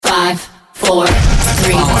4,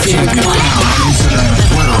 3, 2, 1.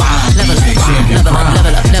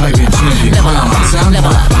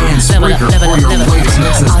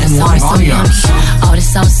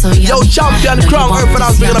 Yo, champion crown, Earth and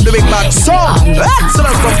I'm picking up the big bad song.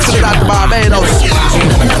 Excellent from Trinidad to Barbados.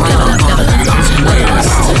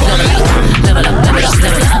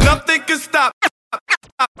 Nothing can stop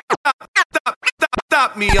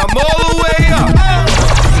me. I'm all the way up.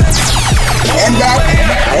 And that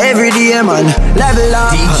every day, man, level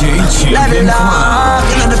up, level up.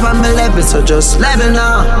 You know from the level, so just level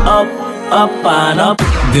up, up and up.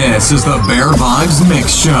 This is the Bear Vibes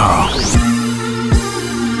Mix Show.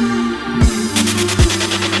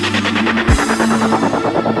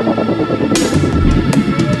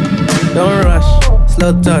 Don't rush,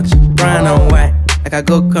 slow touch, brown and white. Like I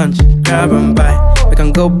go country, grab and buy. We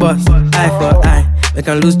can go bust, eye for eye. We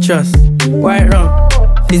can lose trust, white rum,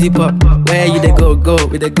 fizzy pop. Where you they go,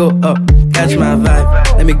 we they go up. Catch my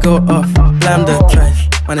vibe, let me go off. Blam the trash,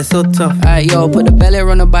 man it's so tough. Alright yo, put the belly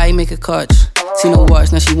on the body, make a catch. Seen her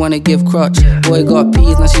watch, now she wanna give crutch. Boy got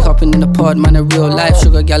peas, now she hopping in the pod. Man a real life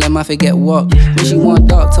sugar gal in my forget walk. When she want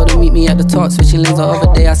dark, told her meet me at the top. Switching lanes the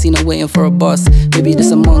other day, I seen her waiting for a bus. Maybe this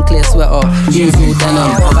a Moncler sweater, usual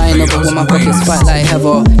denim. Buying up with my pockets fight like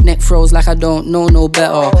heather. Neck froze like I don't know no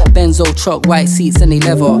better. Benzo truck, white seats and they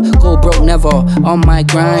leather. Go broke never, on my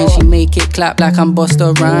grind. She make it clap like I'm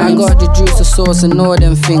Busta Rhymes. I got the juice, the sauce and all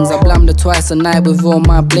them things. I blammed her twice a night with all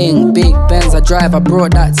my bling. Big Benz I drive, I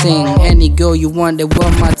brought that thing. Any girl you want, they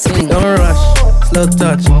want my team. Don't rush, slow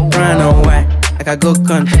touch, brown and white. Like I go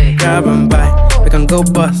country, grab and buy. We can go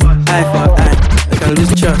bust, eye for eye. We can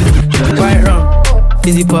lose trust, white rum,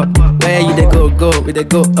 fizzy pop. Where you they go, we they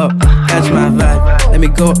go up. Catch my vibe, let me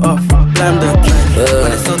go off. Blam the track,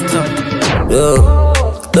 but it's so tough.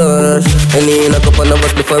 Don't rush, any in a cup and a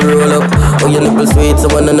bus before we roll up. Oh, your nipple sweet, so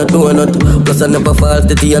one and a donut. Plus I never fall,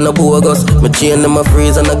 titty and a bogus. My chain and my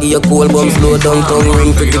freeze and I give you cold bum. Slow down, tongue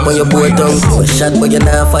ring, pick up on your boat tongue. Shot but you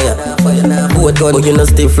not fire, boat gun. But you not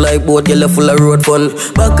stiff like boat, you're full of road fun.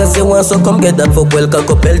 Back as you want, so come get that fuck well.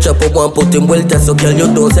 Cock up, chop up one, put him well test. So girl, you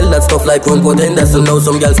don't sell that stuff like one contender. So now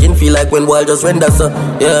some girls skin feel like when wall just render, so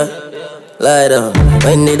yeah. Lie down.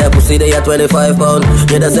 When need that pussy, they are 25 pound.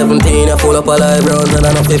 Yeah, the 17, I full up all eyebrows. And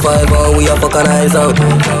I know 5 out, we are fucking eyes out.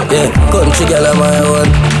 Yeah, country girl on my own.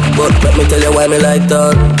 But let me tell you why me like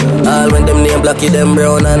town. All when them name blacky, them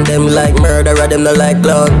brown. And them like murderer, them not like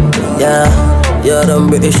clown. Yeah, yeah, them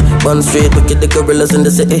British. Bun straight, wicked the gorillas in the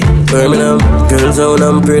city. Birmingham, girls own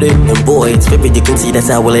I'm pretty. And boy, it's vivid, you can see that's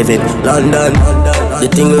how we live in London. The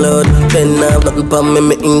thing loud, pen have nothing pa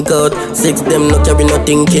me ink out. 6 them not carry no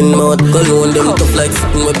thinking mouth. Cologne them tough like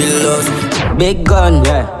sitting with billows. Big gun,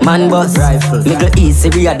 yeah. Man boss, rifle. Middle East,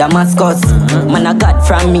 Syria, Damascus. Man I got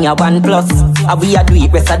from me a 1+. How we a do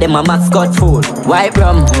it, rest of them a mascot. Fool. White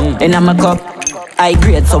rum, in a my cup. I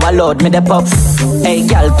grade so I load me the pop. Hey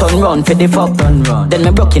gal, turn round for the fuck. Then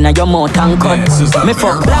me broke in a your mouth and cut. Me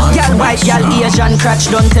fuck black gal, white gal, Asian crotch.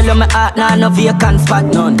 Don't tell you me heart nah no vacant spot.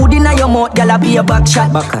 Put in a your mouth, gal a be a back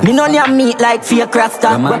shot. Me none ya meat like fake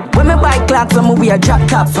rasta. When me buy clocks, when me wear drop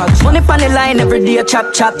top. Money pon the line every day,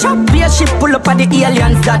 chop chop. Be a ship pull up at the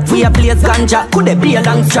aliens that we a blaze ganja. Could they be a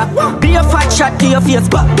long strap? Be a fat shot to your face,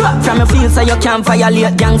 from your feel so you can't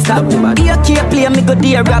violate gangsta. AK play me go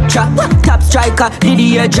dear rap trap. Top striker. Did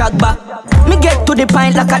the air drag back? Me get to the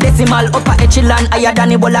pint like a decimal. Upper echelon, higher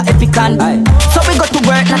than Ebola Epican. So we go to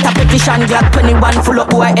work, not a petition. Glock 21 full of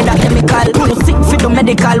boy head a chemical. Too sick for the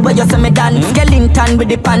medical, where you say me done. Skeleton with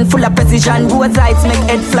the pan full of precision. Rose lights make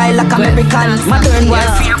head fly like American. Modern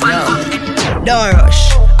one. Don't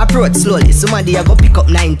rush, approach slowly. Somebody a go pick up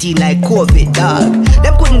 19 like COVID, dog.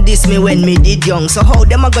 Them couldn't diss me when me did young. So how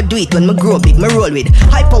them a go do it when me grow big? Me roll with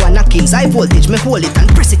high power knockings, high voltage. Me hold it and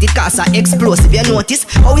press it, it cause a explosive. You notice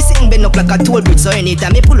how we sitting bend up like a toll bridge. So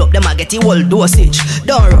anytime me pull up, them a get the whole dosage.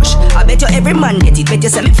 Don't rush, I bet you every man get it. Bet you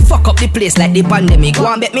say me fuck up the place like the pandemic. Go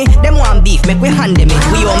and bet me, them want beef, make we hand them it.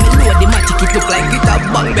 We all me load the matic, it look like it a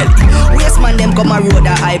bang belly. Waste man them come a road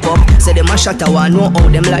a hype up. Say them a shot a one, know how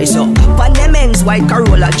them lies up. Men's white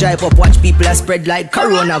Corolla drive up, watch people a spread like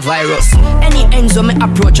coronavirus. Any ends when me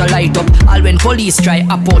approach a light up. All when police try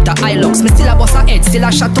up out a eye locks. Me still a bust a head, still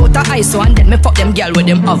a shot out a eye. So and then me fuck them girl with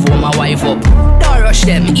them have home a wife up. Don't rush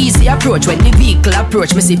them, easy approach. When the vehicle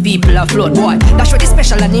approach, me see people a float. Boy, that's what the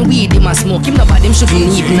special and in weed him a smoke. Him nobody them should be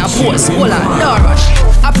even a pose. Hold on, don't rush,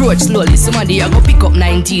 approach slowly. Somebody a go pick up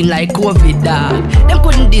 19 like COVID, dog. Them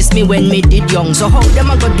couldn't diss me when me did young. So how them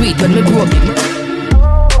a go do it when me grow big?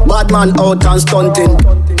 Bad man out and stunting.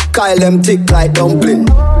 Kyle them thick like dumpling.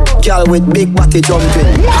 Girl with big body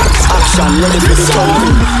jumping. Action ready for the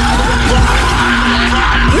jumping.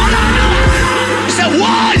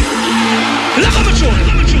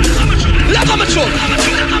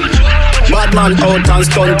 Bad man out and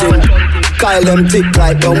stunting. Kyle them thick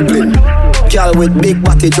like dumpling. Girl with big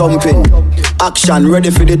body jumping. Action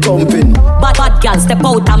ready for the thumping. Bad girl step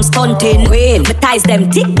out, I'm stunting. Queen, my ties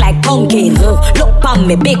them thick like pumpkin. Look pon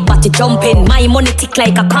me, big body jumping. My money thick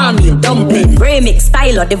like a caramel dumpling. Remix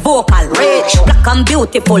style of the vocal rich. Black and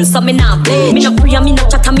beautiful, so me nah bleach. Me no pray, me no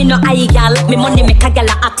chatter, me no eye gal. Me money make a gal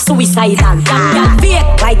a act suicidal. Gal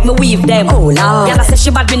fake like me weave them. Oh Lord, gal say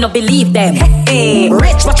she bad, me no believe them. Hey,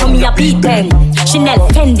 rich, watch how me a beat them. Chanel,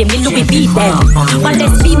 Fendi, me Louis beat them. But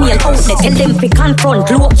let's female outlet, tell them pick and front.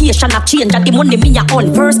 Location a change, and the money me a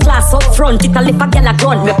on. First class up front, it a lip a gal a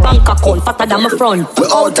grunt. Me bank account fatter than my front. We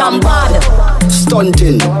out and bad,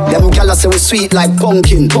 stunting. Them gal say we sweet like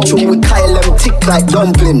pumpkin. True we Kyle them thick like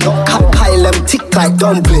dumpling. Kyle them thick like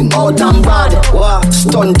dumpling. Out and bad,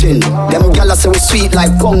 stunting. Them gal say we sweet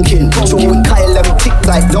like pumpkin. True we Kyle them thick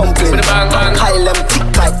like dumpling. Kyle them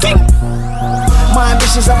thick like dumpling. My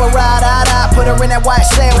ambitions of a ride, put her in that white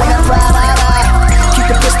sand when I ride, keep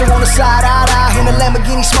the pistol on the side, in the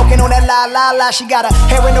Lamborghini smoking on that la. She got her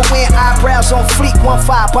hair in the wind, eyebrows on fleek,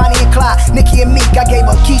 1-5, Bonnie and Clyde, Nikki and Meek. I gave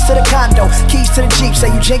her keys to the condo, keys to the Jeep.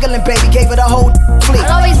 Say you jingling, baby, gave her the whole fleet.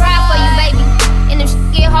 I'll always ride for you, baby. And if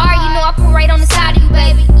get hard, you know I put right on the side of you,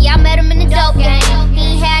 baby. Yeah, I met him in the dope game.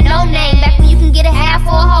 He ain't had no name, back when you can get a half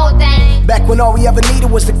for a whole thing. Back when all we ever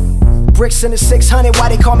needed was the bricks in the 600, why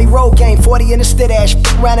they call me road game? 40 in the stead ash,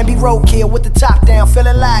 round and be roadkill with the top down,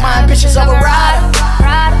 feeling like my ambitions of a rider.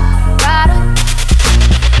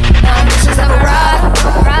 My ambitions of a rider.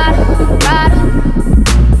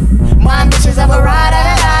 My ambitions of a rider.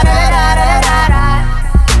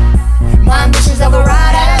 My ambitions of a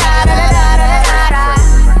rider.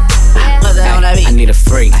 I need a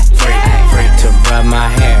freak to rub my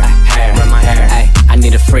hair. I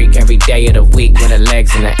need a freak every day of the week with her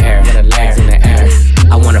legs in the air.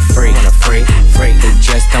 I want a freak who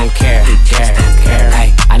just don't care.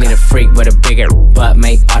 Ay, I need a freak with a bigger butt,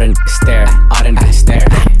 make all the stare.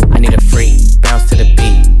 I need a freak, bounce to the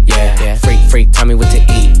beat. Yeah. Freak, tell me what to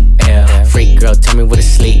eat. Yeah. Freak girl, tell me what to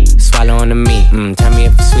sleep. Swallow on the meat, tell me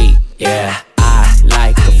if it's sweet. Yeah, I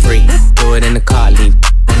like a freak. Do it in the car, leave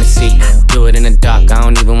on the seat. Do it in the dark, I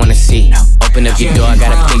don't even wanna see. Open up your door, I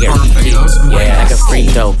got a bigger feet. Yeah, like a freak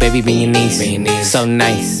though, baby be your niece. So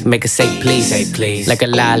nice, make her say please. Like a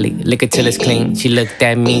lolly, lick it till it's clean. She looked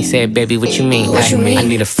at me, said, baby, what you mean? I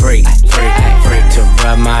need a freak to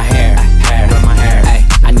rub my hair.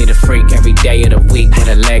 I need a freak every day of the week with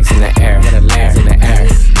her legs in the air.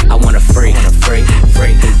 I want a freak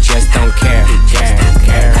who just don't care.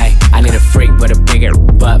 I need a freak with a bigger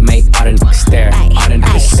butt, make all the niggas stare.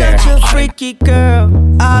 Such a freaky girl,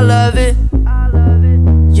 I love it.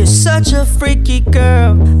 You're such a freaky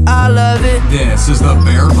girl, I love it. This is the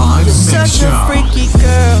Bear Vibes You're Mix such Show. a freaky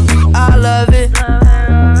girl, I love it.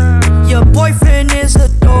 Your boyfriend is a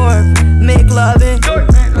dork, make loving.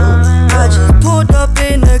 I just pulled up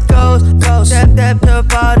in the ghost. Stepped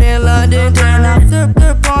up out in London. Then I flipped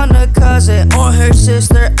up on the cousin or her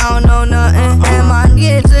sister, I don't know nothing. And my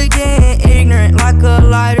kids are getting ignorant, like a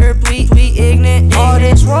lighter, please be ignorant. All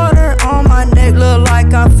this water on my neck look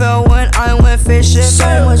like I fell when I went fishing.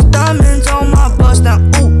 So much diamonds on my bust now,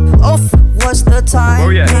 what's the time?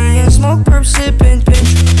 Paying smoke, perp, sipping,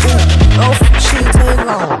 bitch. She take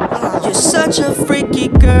long. You're such a freaky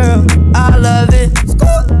girl, I love it.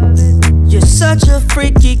 You're such a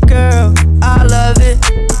freaky girl, I love it.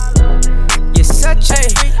 You're such a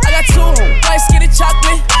freaky. I got two light skinny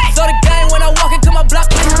chocolate. Throw the game when I walk into my block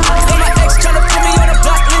list. Then my ex tryna put me on a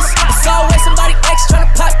block list. It's always somebody ex tryna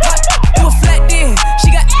pop. Do a flat then,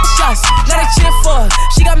 she got shots. Now they cheer for her,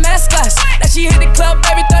 she got mascots. Now she hit the club,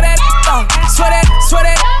 baby, throw that out. Swear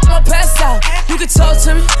that, I'ma pass out. You can talk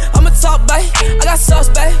to me, I'ma talk, babe. I got sauce,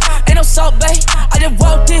 babe, ain't no salt, babe. I just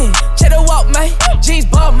walked in, check the walk, man. Jeans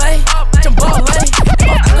ball, man, jump ball, man.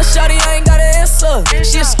 Oh, shawty, I ain't got an answer.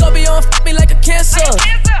 She a Scorpio and f me like a cancer.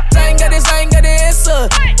 I ain't got the answer.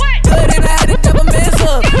 Good and I had to double mans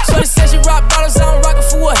up. Shorty said she rock bottles, I don't rock it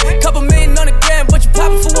for what? Couple million on the gram, but you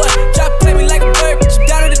poppin' for what? Drop play me like a bird, but you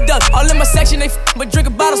down to the duck. All in my section, they but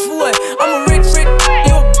drinking bottles for what? I'm a rich, you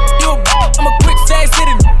a I'm a quick fast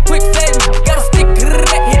hitter, quick fast. Got a stick,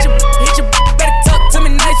 hit you, better talk to me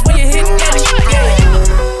nice when you hit that.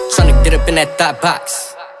 Tryna get up in that thought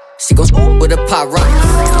box. She goes with a pop rock.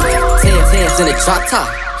 10s in the drop top.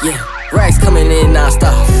 Yeah, rags coming in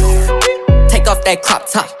non-stop. Take off that crop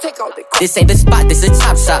top. This ain't the spot, this a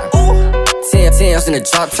chop shop. 10s in the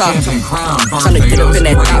drop top. Tryna get up in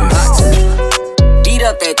that thought box. Beat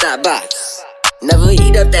up that thought box. Never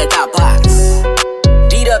eat up that thought box.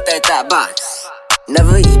 Beat up that thought box.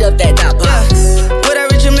 Never eat up that thought box. Put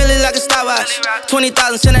that rich million like a stopwatch.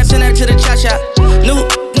 20,000, send that to the cha-cha.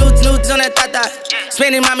 Nudes on that thot.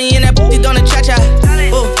 Spending mommy in that booty on the cha-cha.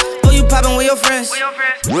 Oh, you poppin' with your friends.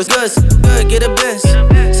 What's good, get a Benz.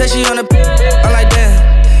 Say she on the I'm like,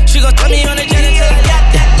 damn. She gon' tell me on the jet until I got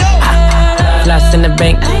Floss in the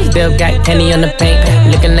bank, still got Henny on the paint.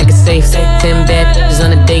 Looking like a safe, 10 bad bitches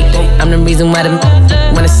on a date. I'm the reason why them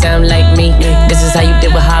wanna sound like me. This is how you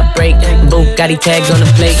deal with heartbreak. Bugatti tags on the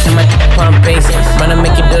plate, and my pump bass. Wanna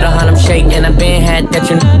make you do the Harlem shake. And I been had that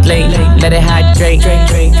you plate. Let it hydrate,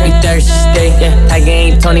 you thirsty. Tiger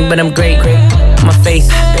ain't Tony, but I'm great. My face,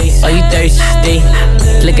 oh you thirsty.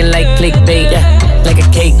 Looking like clickbait, like a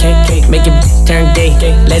cake. Make it turn gay.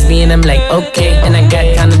 Lesbian, I'm like, okay. And I got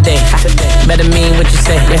time today. Better mean what you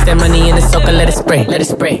say. Rest that money in the soaker, let it spray.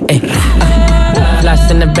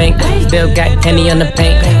 Floss in the bank, still got Henny on the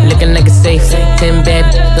paint. Looking like a safe, 10 bad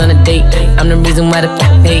bitches on a date. I'm the reason why the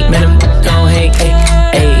hate, man, I'm gon' hate.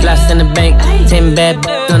 Floss in the bank, 10 bad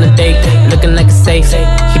bitches on a date. Looking like a safe,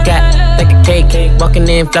 she got like a cake. Walking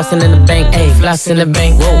in, flossing in the bank, floss in the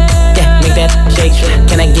bank. Whoa, yeah, make that shake.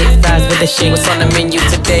 Can I get fries with the shake? What's on the menu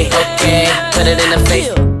today? Okay, put it in the face.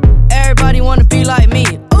 Everybody wanna be like me.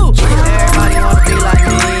 Ooh, everybody wanna be like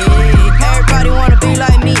me. Everybody wanna be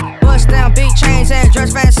like me. Bust down big chains and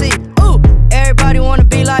dress fancy. Ooh, everybody wanna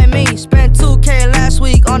be like me. Spent 2K last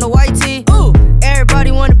week on the white tee. Ooh,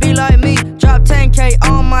 everybody wanna be like me. Drop 10K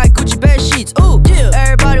on my Gucci bed sheets. Ooh,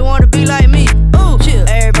 everybody wanna be like me. Ooh,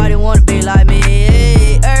 everybody wanna be like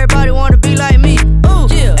me. Everybody wanna be like me. Ooh,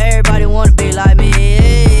 everybody wanna be like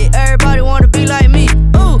me. Everybody wanna be like me.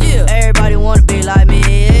 Ooh, everybody wanna be like me.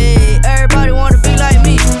 Everybody wanna be like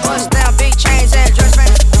me. Bust down big chains and dress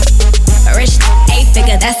fancy. Rich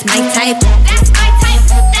 8-figure, that's my type. That's my type.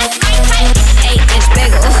 That's my type. 8-inch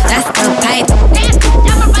bigger, that's the pipe.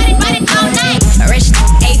 I'ma run it all night. Rich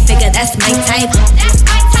 8-figure, that's my type. That's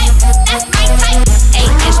my type. That's my type.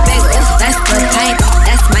 8-inch bigger, that's the pipe.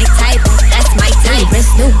 That's my type. That's my type.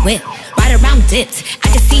 Wrist, new whip, right around dipped.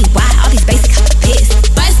 I can see why all these basic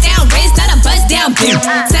pissed. Bust down wrist, not a bust down bitch.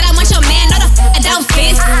 Said I want your man, not a down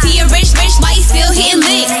fist. See a rich, why he still hitting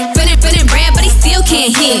licks? Spinning bread, but he still can't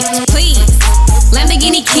hit. Please,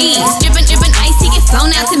 Lamborghini keys, drippin' ice, he get flown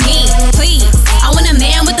out to me. Please, I want a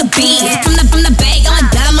man with the beats. From the bag, I'm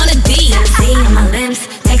dumb on the D. See on my lips,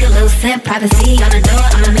 take a little sip. Privacy on the door,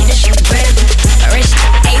 I'ma make the shit grip. Rich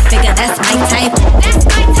 8-figure, that's my type. That's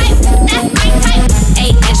my type. That's my type.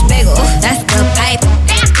 8-inch bigger, that's the pipe.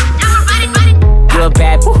 You a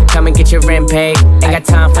bad, come and get your rent paid. Ain't got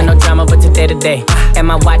time for no drama, but today to day. And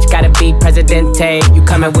my watch gotta be Presidente. You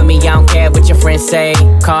coming with me, I don't care what your friends say.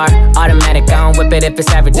 Car, automatic, I don't whip it if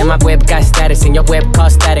it's average. And my whip got status, and your whip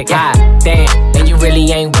cost static. God damn, and you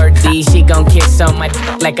really ain't worthy. She gon' kiss on my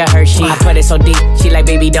like a Hershey. I put it so deep, she like,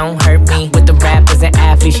 baby, don't hurt me. With the rappers and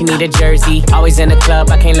athletes, she need a jersey. Always in the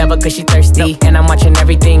club, I can't love her cause she thirsty. And I'm watching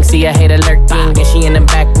everything, see a hater lurking. And she in the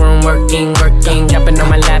back room working. Jumping on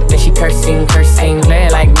my lap, and she cursing. Play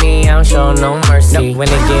it like me, I don't show no mercy. When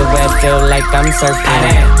it get wet, feel like I'm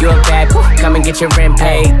surfing. You a bad, come and get your rent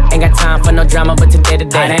paid. Ain't got time for no drama, but today to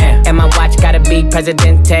day. And my watch gotta be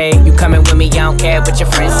Presidente. You coming with me, I don't care what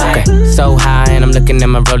your friends say. Okay. So high, and I'm looking at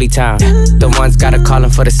my rollie time. The ones gotta call him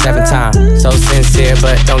for the 7th time. So sincere,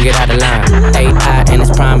 but don't get out of line. AI and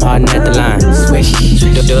it's prime harden at the line. Swish,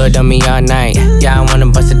 do it on me all night. Yeah, I wanna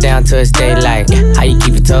bust it down till it's daylight. How you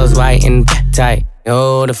keep your toes white and tight?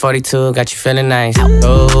 Oh, the 42 got you feeling nice.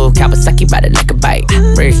 Oh, Kawasaki bite it like a bite.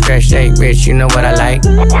 Rich, stretch, shake, rich, you know what I like.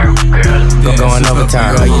 Go going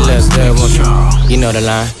overtime. Girl, you look good, won't you? You know the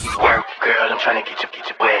line. Work, girl, I'm tryna get you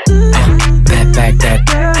wet. Back that.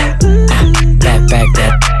 Back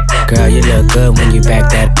that. Girl, you look good when you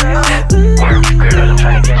back that. Work, girl, I'm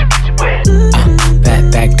tryna get you wet.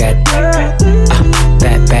 Back that.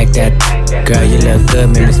 Back that. Girl, you look good,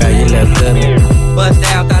 man. Girl, you look good. Bust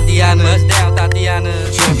down, Tatiana. Bust down, Tatiana.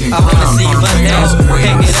 I wanna see you bust down.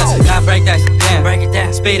 Pick it up, now break that shit down. Break it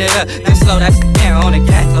down, speed it up, then slow that shit down on the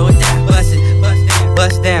gas. Slow it down, bust it,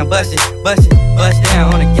 bust down, bust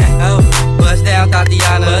down on the gas. Bust down,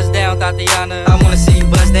 Tatiana. Bust down, Tatiana. I wanna see you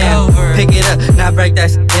bust down. Pick it up, now break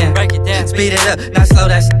that shit down. Break it down, speed it up, now slow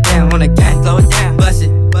that shit down on the gas. Slow it down, bust it,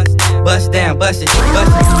 bust down, bust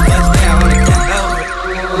down on the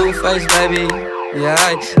gas. Blue face, baby. Yeah,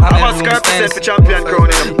 I'm a Scarface for champion crown.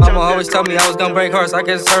 Mama always told me I was gonna break hearts. I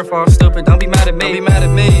guess surf off stupid. Don't be mad at me.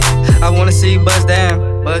 I wanna see you bust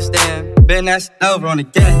down. Bend that shit over on the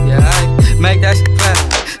gang. Yeah, make that shit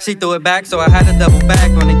clap. She threw it back, so I had to double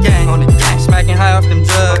back on the gang. Smacking high off them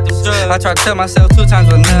drugs. I tried to tell myself 2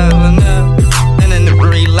 times enough. Then the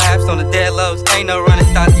relapse on the dead lows. Ain't no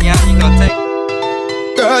running, Tatiana, you gon' take.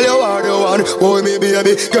 Girl, you are the one. Oh, me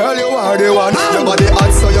baby. Girl, you are the one. Your body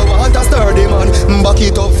hot, so you want a sturdy man. Back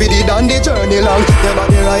it up for the dandy journey long. Your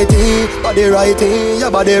body righty,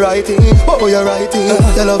 your body righty. Oh, you're righty.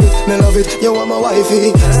 You love it, me love it. You want my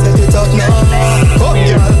wifey. Set it up now. Oh,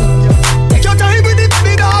 girl. Take your time with it,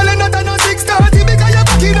 baby, darling. Not on a 6:30 because you're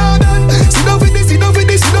back in our man. Sit down with this, sit down with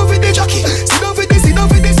this, sit down with the jockey. Sit down with this, sit down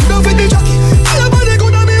with this, sit down with the jockey. Your body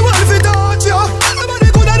good and me want to touch you. Your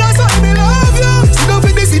body good and that's why me love you. Sit down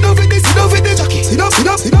with this, sit down with this, sit down with the jockey. Sit down, sit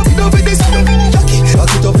down, sit down, sit down with this, sit down with the jockey.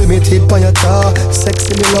 Back it up with me tip on your tar.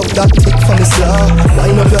 Sexy me love that tick for me slaw.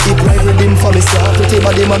 Line up your hip right rhythm for me slaw. Pretty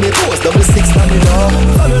body mommy pose double six for me now.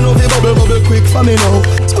 For me know fi bubble bubble quick for me now.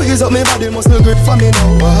 Squeeze up me body muscle grip for me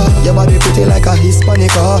now. Your body pretty like a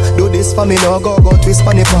Hispanic. Do this for me now. Go twist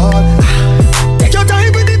for me part. Take your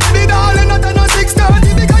time with it, baby darling. Not on a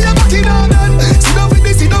 6:30 because you're back in our man. Sit down with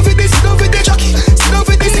this, sit down with this, sit down with the jockey. Sit down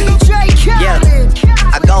with this, sit down. Yeah,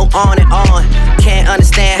 I go on and on. Can't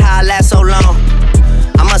understand how I last so long.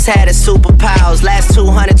 I must have the superpowers. Last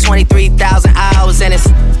 223,000 hours, and it's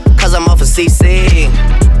cause I'm off of CC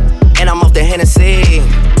and I'm off the Hennessy.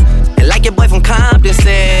 And like your boy from Compton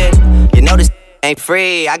said, you know this ain't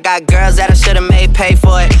free. I got girls that I should've made pay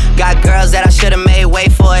for it. Got girls that I should've made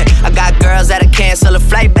wait for it. I got girls that'll cancel a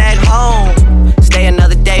flight back home. Stay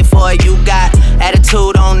another day for it. You got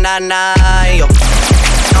attitude on 99, yo.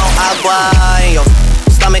 On agua, and yo.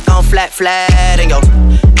 Stomach on flat, and yo.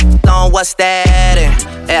 On what's that? And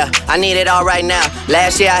yeah, I need it all right now.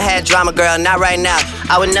 Last year I had drama, girl, not right now.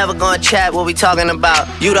 I would never go and chat what we talking about.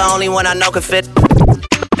 You the only one I know can fit.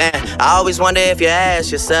 Man, I always wonder if you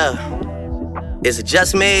ask yourself, is it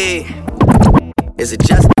just me? Is it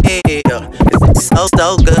just me? Or is it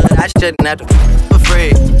so good I shouldn't have to for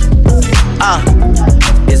free?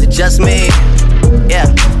 Is it just me? Yeah,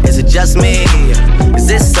 is it just me? Is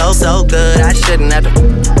this so good I shouldn't have to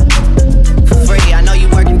for free? I know you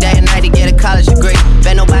working day and night to get a college degree.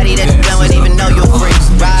 Bet nobody that you been with even know you're free,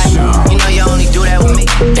 right? You know you only do that with me.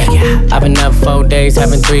 I've been up 4 days,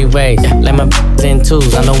 having 3 ways. Let my in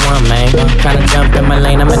twos, I know one, man. Tryna jump in my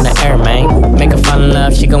lane, I'm in the air, man. Make her fall in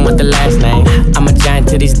love, she gon' want the last name. I'm a giant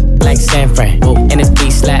to these like San Fran. And this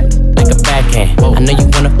beat slap like a backhand. I know you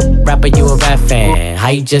wanna rapper, you a rap fan. How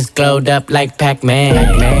you just glowed up like Pac-Man?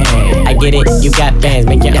 I get it, you got bands.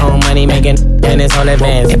 Make your own money, making and it's all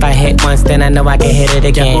advance. If I hit once, then I know I can hit it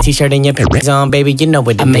again. T-shirt and your pants on, baby, you know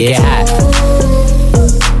what it is. I make it hot.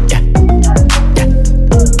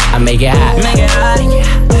 I make it hot. Make it hot.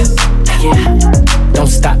 Don't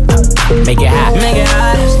stop. Make it hot. Make it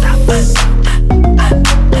hot.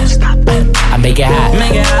 Don't stop. I make it hot.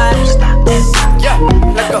 Make it hot. Yeah,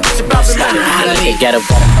 let's go. It's about to make it get up.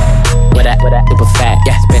 With that super fat.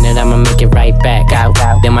 Yeah, spin it, I'ma make it right back. Out,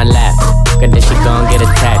 then my lap. Cause then she gon' get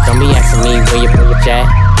attacked. Don't be asking me where you put your jack.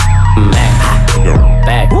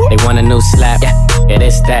 Back. They want a new slap. Yeah,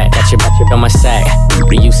 this that. Got your on my sack.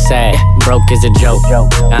 You sad. Broke is a joke.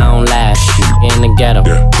 I don't laugh. In the ghetto.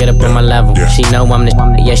 Get up on my level. She know I'm the.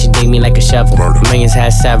 Yeah, she dig me like a shovel. Millions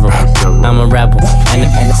had several. I'm a rebel. And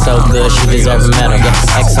it's so good, she deserve a medal.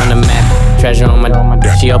 Yeah, X on the map. Treasure on my.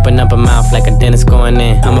 She open up her mouth like a dentist going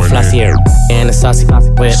in. I'm a flossier. And a saucy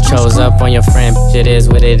whip. Chose up on your friend. It is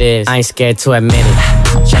what it is. I ain't scared to admit it.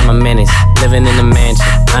 Try my minutes. Living in the mansion.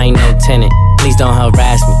 I ain't no tenant. Please don't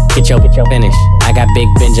harass me. Get your finish. I got big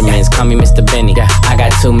Benjamins. Call me Mr. Benny. I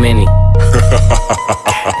got too many.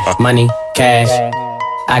 Money, cash.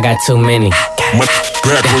 I got too many. 5,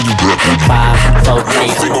 4, 3.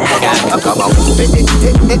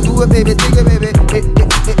 Do it, baby. Do it, baby. Do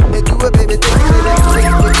it, baby.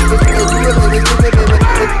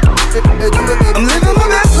 I'm living my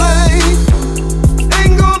best life.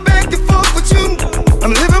 Ain't going back and forth with you.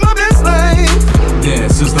 I'm living my best life.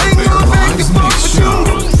 This is the Bear Vibes Mixshow.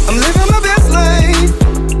 I'm living my best life.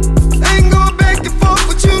 Ain't going back and forth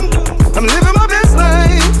with you. I'm living my best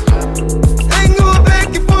life. Ain't going back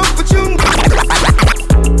and forth with you.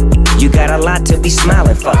 You got a lot to be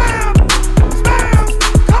smiling for.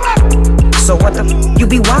 So what the you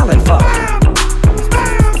be wildin' for?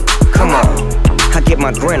 Come on, I get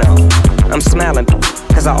my grin on. I'm smiling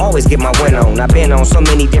cause I always get my win on. I've been on so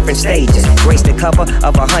many different stages. Graced the cover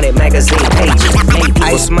of 100 magazine pages. Made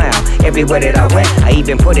people smile everywhere that I went. I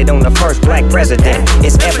even put it on the first black president.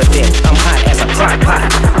 It's evident I'm hot as a crock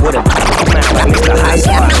pot. With a smile like Mr. Hot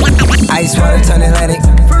Spot. Ice water turn Atlantic.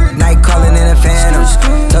 Night calling in a phantom.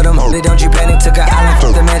 Told them, don't you panic. Took an island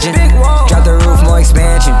from the mansion. Drop the roof, more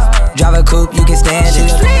expansion. Drive a coupe, you can stand it.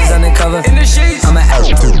 It's undercover. I'm an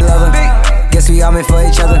absolute lover. Guess we all meant for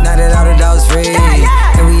each other. Now that all the dogs free,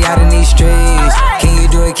 and we out in these streets. Can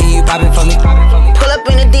you do it? Can you pop it for me? Pull up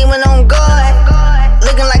in a demon on guard.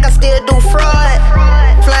 Look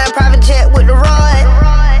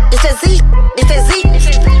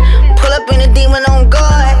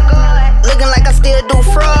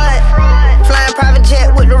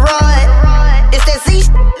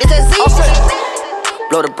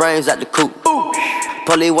brains at the coop.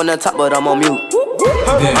 Polly wanna top, but I'm on mute.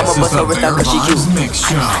 I'ma bust her wrist out cause she cute.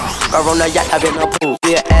 Girl on the yacht, I've been on pool.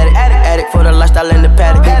 Be an addict for the lifestyle in the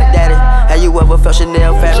paddock. Daddy, have you ever felt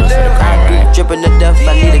Chanel fabric? Dripping to death,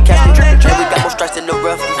 I need a casket. And we got more strikes in the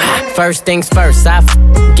rough. First things first, I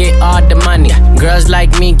get all the money. Girls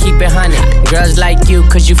like me, keep it honey. Girls like you,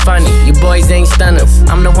 cause you funny. You boys ain't stunners.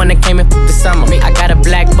 I'm the one that came in the summer. I got a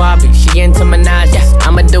black Barbie, she into Minaj.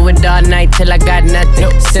 I'ma do it all night till I got nothing.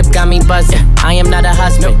 Sip got me buzzing. I am not a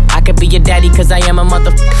husband. I could be your daddy, cause I am a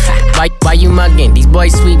mother. Why you mugging? These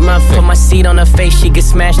boys sweet muffin. Put my seed on her face, she get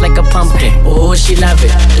smashed like a pumpkin. Oh, she love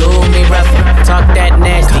it. Do me rough. Talk that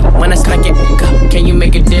nasty. When I smack it, can you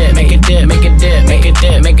make a dip? Make a dip, make a dip, make a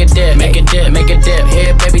dip, make a dip, make a dip, make a dip.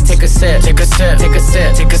 Here, baby, take a sip, take a sip, take a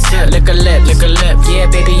sip, take a sip. Lick a lip, lick a lip. Yeah,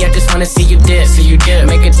 baby, I just wanna see you dip, see you dip.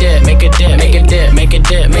 Make a dip, make a dip, make a dip, make a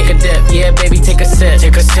dip, make a dip. Yeah, baby, take a sip,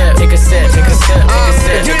 take a sip, take a sip, take a sip, take a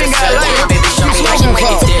sip, take a sip. Baby, show me how you make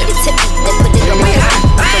a dip.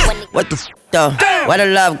 What the f though? Where the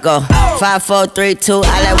love go? 5, 4, 3, 2,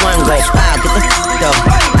 I let one go. Wow, get the f though.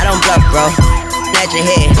 I don't bluff, bro. At your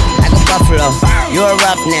head like a buffalo. You a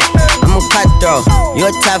roughneck, I'm a cutthroat. You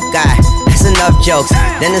a tough guy. That's enough jokes.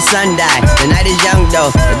 Then the sun died. The night is young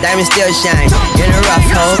though. The diamond still shine. In a rough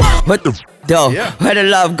hole. What the f though? Where the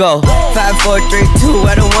love go? 5, 4, 3, 2,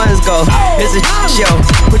 where the ones go? It's a show.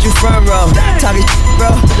 Put you front row. Talking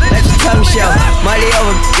bro. Let your tongue show. Money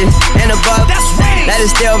over bitches and above. That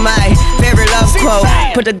is still my favorite love quote.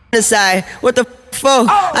 Put the aside. What the for?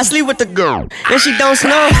 I sleep with the girl and she don't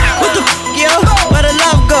snow. What the yo? Where the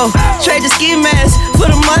love go? Trade the ski mask for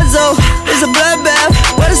the muzzle. It's a bloodbath.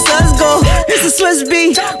 Where the suns go? It's a Swiss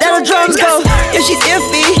beat. That the drums go. If she's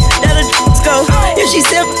iffy, that the go. If she's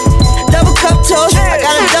sip, double cup toast. I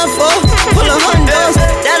got a duffel full of hundos.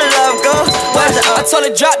 That the love go. I told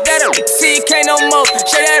her drop that up, see you can't no more.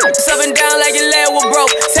 Shake that up and down like your leg was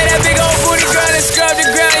broke. Say that big old booty girl and scrub the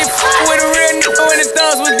ground. You f***ing with a real nigga when the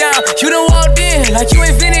thumbs was down. You done walked in like you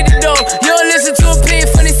invented the door. You don't listen to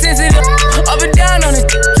opinion, funny sensitive. Up and down on it,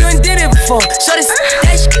 you ain't did it before. Show this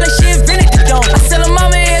that shit like she invented the door. I tell her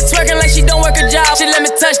mama in here twerking like she don't work a job. She let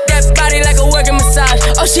me touch that body like a working massage.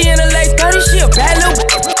 Oh, she in her late 30s, she a bad little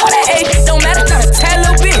bitch. All that age don't matter, not a tad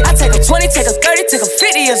little bit. I take a 20, take a 30, take a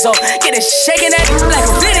 50 years old. Get it shaking that like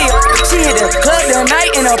a video. She hit the club the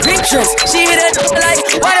night in her pink dress. She hit it like,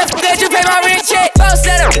 why the f*** did you pay my rent check? Bounce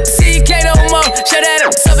that up, see you can't no more. Shut that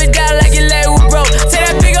up, stuff it down like your leg was broke. Take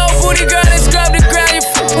that big old booty girl and scrub the ground. You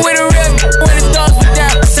f***ing with a real when the thumbs were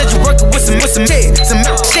down. Said you working with some shit, some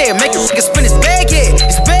shit. Make a nigga spin his bag, yeah,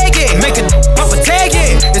 his bag, yeah. Make a pop a tag,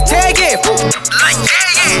 yeah, the tag, yeah. Like, yeah.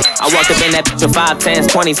 I walked up in that bitch with 5,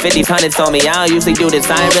 10s, 20s, 50s, 100s on me. I don't usually do this,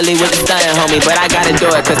 I ain't really with the stunning, homie. But I gotta do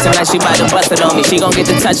it, cause tonight she bout to bust it on me. She gon' get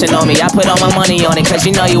to touching on me. I put all my money on it, cause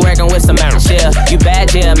you know you working with some average, yeah. You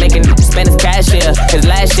bad, yeah, making spend his cash, yeah. Cause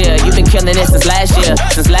last year, you been killing this since last year.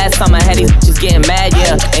 Since last time I had these bitches getting mad,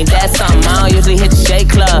 yeah. Ain't that something? I don't usually hit the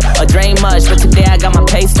shake club or drink much, but today I got my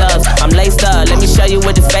pay stubs. I'm laced up, let me show you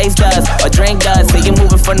what the face does or drink does. So you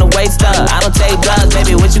moving from the waist up. I don't take drugs,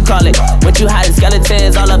 baby, what you call it? What you hiding?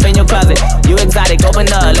 Skeletons all up in your closet. You exotic, open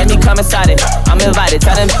up, let me come inside it. I'm invited,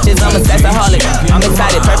 tell them bitches I'm a sexaholic. I'm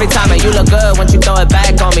excited, perfect timing, you look good once you throw it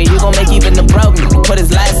back on me. You gon' make even the broke put his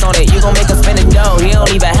last on it. You gon' make him spend the dough, he don't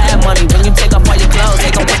even have money. When you take off all your clothes,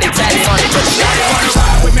 they gon' put their tax on it.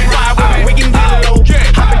 Ride with me, we can get it low.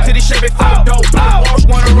 Hop into the Chevy, fuck dope. Walsh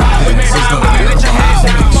wanna ride with me, let your hands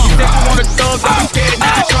down. Said you wanna thug, don't be scared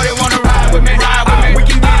now. Shorty wanna ride with me, we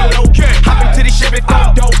can get it low. Hop into the Chevy,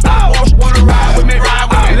 fuck dope. Walsh wanna ride with me,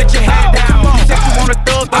 let your head down. Said you wanna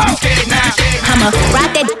thug, don't be scared now. I'ma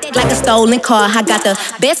ride that like a stolen car. I got the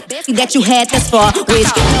best that you had thus far, which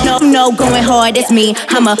no going hard, it's me.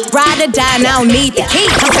 I'ma ride or die and I don't need the key.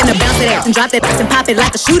 I'm finna bounce it out and drop that and pop it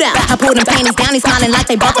like a shootout. I pull them panties down, he's smiling like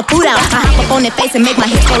they brought the food out. I hop up on their face and make my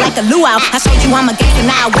hips go like a luau. I showed you I'm a gangster,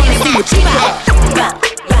 now I wanna see what you about.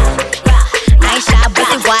 I ain't shy, but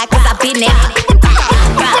it wide, cause I been there.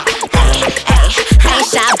 I ain't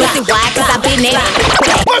shy, but it wide, cause I been there.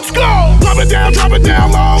 Let's go! Drop it down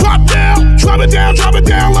low. Drop down, drop it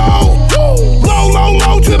down low.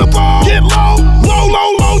 Low to the ball. Get low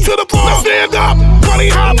to the ball. Now stand up. Bunny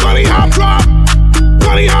hop, drop.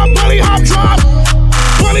 Bunny hop, drop. Bunny hop, drop.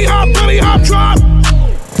 Bunny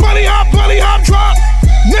hop, drop.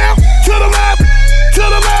 Now to the left, to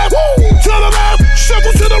the left.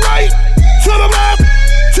 Shuffle to the right, to the left.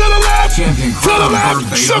 To the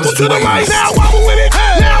left, shuffle to the right. Now wobble with it,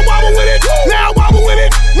 now wobble with it, now wobble with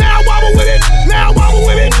it, now wobble with it, now wobble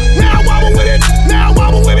with it, now wobble with it, now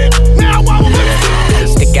wobble with it, now wobble with it.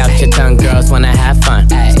 Stick out your tongue, girls. wanna have fun.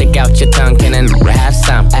 Stick out your tongue, can a have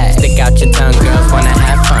some? Stick out your tongue, girls wanna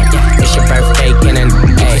have fun. It's your birthday, can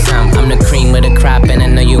a some? I'm the cream of the crop, and I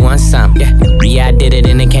know you want some. Yeah, I did it,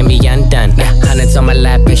 and it can't be undone. Hundreds on my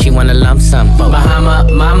lap, and she wanna lump sum. Bahama,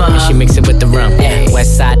 mama, and she mix it with the rum.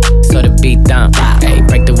 West side, so the beat dump.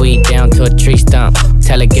 Break the weed down to a tree stump.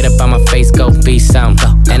 Tell her get up on my face, go be some.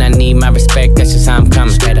 And I need my respect, that's just how I'm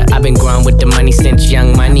coming. I've been growing with the money since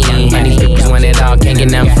young money. And these bitches want it all, can't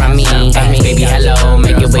get nothing from me. Baby, hello,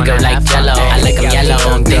 make it wiggle like jello. I like them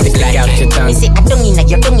yellow, they stick out your tongue. Me say I don't inna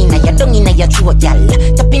your tongue inna your throat, gal.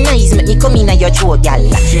 Tapping eyes make me come inna your throat, gal.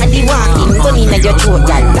 And the walking gun inna your throat,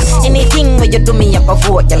 gal. Anything where you do me up a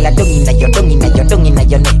vote, gal. I don't inna your tongue inna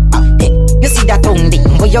your neck. You see that tongue ding,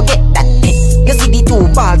 where you get that? You see the two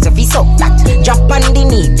balls of his up that. Drop on the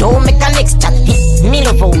knee, don't make a next chat. Me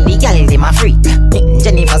love how the gal dem a freak.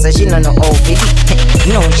 Jennifer say she no know how to beat.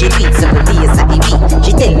 No, she beats every day at the beat.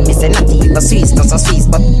 She tell me say not even Swiss, not so Swiss,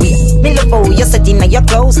 but we. Me love how you set inna your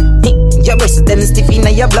clothes. Your breasts them stiff inna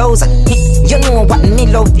your blouse. You know what me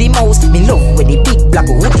love the most. Me love with the big black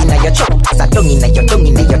hood inna your throat. As a tongue inna your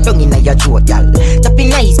throat, gal.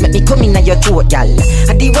 Tapping eyes make me come inna your throat, gal.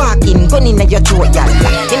 And the walking gun inna your throat, gal.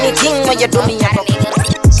 Anything where you do me, I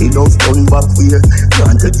she loves gun back way.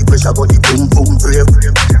 Can't take the pressure, but the boom boom brave.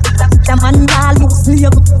 The man ya look slave.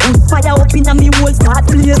 Fire up inna me whole start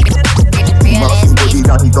blaze. Mask body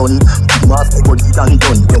and done. Mask body and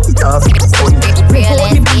done. Get it off, it's fun. Before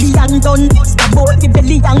the belly and done, stab out the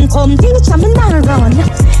belly and come. Teach me now run.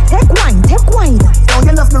 Take wine. Don't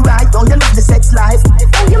you love me right? Don't you love the sex life?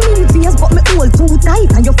 Oh, you mean face, but me hold too tight.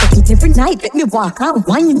 And you fuck it every night. Let me walk and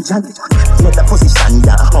wine. Let the position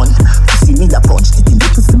ya hunt. You see me a punch, the thing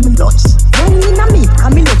to see me lunch. When me na me, I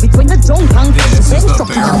me love it when you drunk and then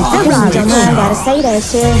chuck it on Ferrari. I gotta say that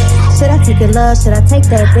shit. Should I take your love? Should I take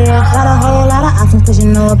that beer? Got a whole lot of options 'cause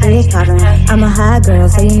you know a bitch poppin'. I'm a high girl,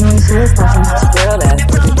 so you know she is poppin'.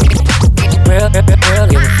 Real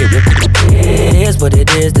it is what it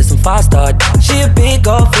is, there's some 5-star. She a big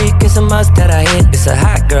old freak, it's a must that I hit. It's a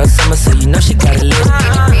hot girl summer, so you know she got it lit.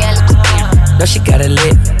 No, she got it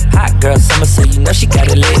lit. Hot girl summer, so you know she got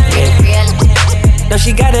it lit. Yeah. No,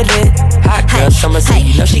 she got it lit. Hot girl summer, so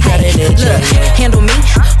you know she got it lit. Look, handle me?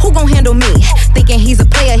 Who gon' handle me? Thinking he's a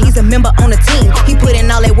player, he's a member on the team. He put in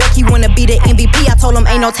all that work, he wanna be the MVP. I told him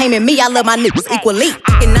ain't no taming me, I love my niggas equally.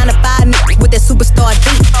 Fucking 9 to 5 niggas with that superstar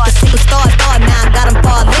beat. The superstar star, now I got him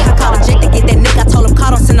far lit. I called a Jake to get that nigga, I told him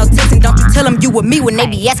call, don't send no text. And don't you tell him you with me when they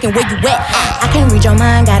be asking where you at. I can't read your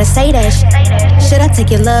mind, gotta say that shit. Should I take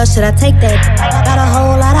your love? Should I take that? Got a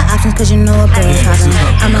whole lot of options 'cause you know a bitch poppin'.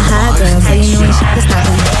 I'm a high girl, so you know she is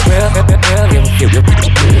poppin'.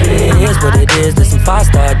 It is what it is, there's some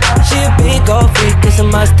 5-star. She a big old freak, it's a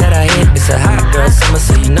must that I hit. It's a hot girl summer,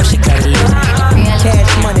 so you know she got it lit.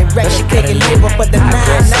 Cash money, record, taking live up for the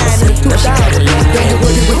 9-9 and 2,000. Don't you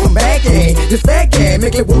worry with some bag, this fat cat,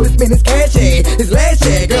 make it wood, spin his cash, his last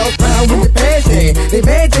year, girls proud with your passion. They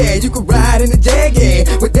mad, you could ride in the Jag,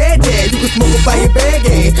 with that, you could smoke a fire bag,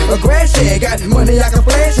 a grass, got money, I can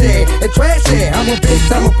flash, and trash, I'm a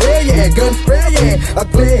bitch, I'm a player, gun spray, a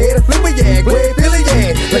play head, a flipper, glad Billy,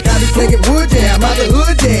 like I be slinging wood, I'm out the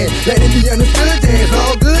hood, let it be understood, it's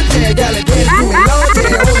all good, gotta get it doing all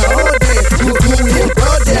day, on the whole day, you in the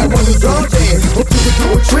broad, I want to draw, hope you can do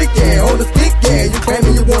a trick, on the stick, you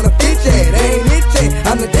claiming you wanna fit, ain't it,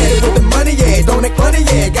 I'm the daddy with the money, don't act funny,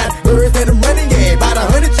 got birds that I'm running, about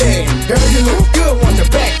 100, girl, you look good, want to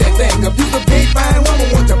back that thing up, you a big fine woman,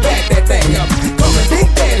 want to back that thing up, call me Big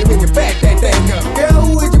Daddy when you back that thing up, girl,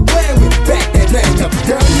 who is you playing with, back that thing up,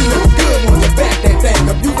 girl, you look good, want to back that thing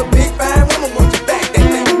up, you a big fine woman, want to back that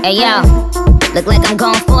thing up. Hey yo, look like I'm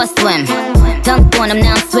going for a swim. Dunked on him,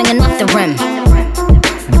 now I'm swinging off the rim.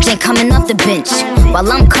 Bitch ain't coming off the bench, while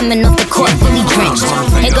I'm coming off the court fully drenched.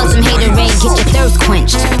 Here goes some haterade, get your thirst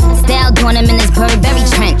quenched. Style doing him in this Burberry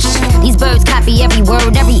trench. These birds copy every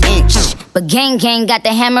word, every inch. But gang got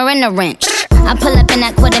the hammer and the wrench. I pull up in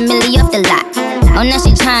that $250,000 off the lot. Oh, now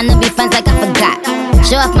she tryna be friends like I forgot.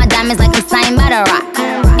 Show off my diamonds like I'm signed by the rock.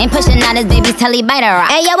 Ain't pushing out his baby's telly by the rock.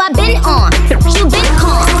 Hey yo, I been on, you been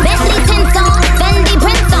con. Bentley tints on, Fendi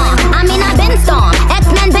prints on. I mean I been storm,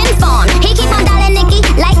 X-Men been formed. He keep on dialing Nicki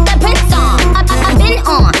like the Prince song. I been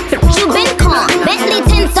on, you been con. Bentley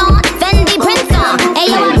tints on, Fendi prints on. Hey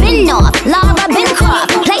yo, I been off, Laura been cross.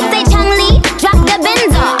 Play say Chang Lee, drop the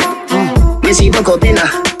Benz off. Missy Bocopina,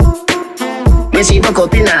 Missy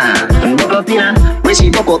Bocopina, Bocopina. Missy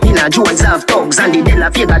Bocopina, jewels of thugs and the Della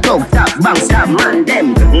Fiega dog top bang stab man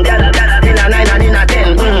them. Gala in a 9 and in a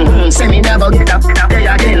 10. Send me double get up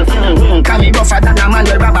there again. Can me rougher than a man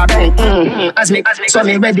with rubber band. As me so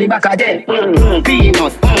me ready back again.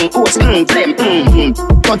 Peanut, oats, flame.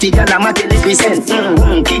 30 gal a matter represent.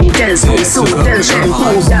 King tells me, so tell Shem.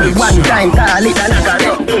 Gal one time, call it a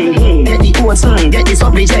knocker. Get the oats, get the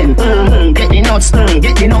supplicant. Get the nuts,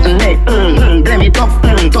 get the nothing net. Blame it up,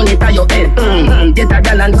 turn it on your head. Get a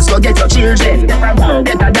gal and just go get your children.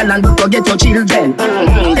 Get a gal and just go get your children.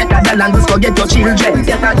 Get a gal and just go get your children.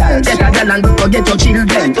 Get a gal and just go get your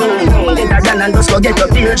children. Get a gal and just go get your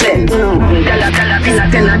children. Gal a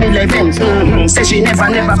 10 and 11. Say she never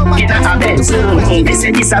in a Benz. They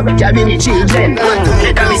say this a carry me children.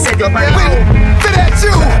 Let me set your body.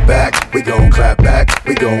 Clap back, we gon' clap back,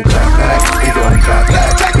 we gon' clap back, we gon' clap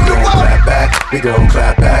back, we gon' clap back, we gon'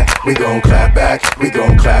 clap back, we gon' clap back, we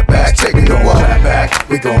gon' clap back, take me gon' clap back,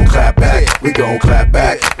 we gon' clap back, we gon' clap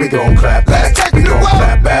back, we gon' clap back, we gon'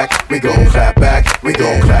 clap back, we gon' clap back, we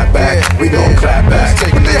gon' clap back, we gon' clap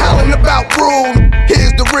back. When they hollering about rule,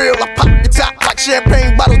 here's the real. I pop your top like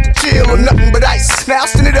champagne bottles to chill or nothing but ice. Now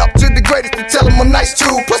send it up to the greatest to tell them I'm nice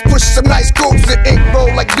too. Plus push some nice grooves and ink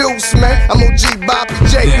roll like deuce, man. I'm OG Bobby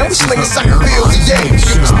J. Now we slinging sucker fields of yay.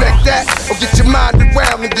 You respect that or get your mind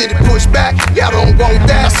around and get it pushed back. Y'all don't want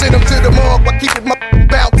that. I send them to the morgue while keeping my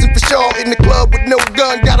bouncing for sure. In the club with no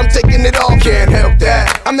gun, got them taking it off. Can't help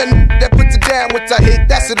that. I'm that puts it down once I hit.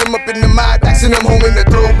 That's it, I'm up in the mind. Passing them home in the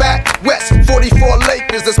throwback. West 44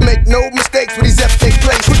 Lakers. Let's make no mistakes when these F's take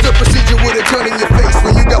place. What's the procedure with a gun in your face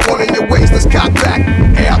when you got one in your waist? Let's cock back.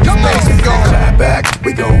 Hey, out the space, we gon' clap back.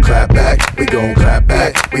 We gon' clap back. We gon' clap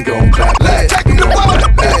back. We gon' clap back. We gon'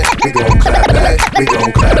 clap back. We gon' clap back. We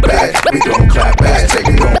gon' clap back. We gon' clap back. Take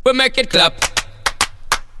it on. We make it clap.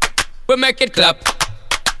 We make it clap.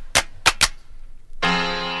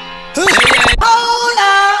 Hold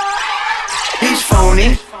up. He's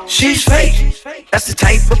phony, she's fake. That's the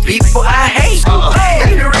type of people I hate. If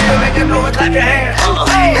you're real and you know it, clap your hands.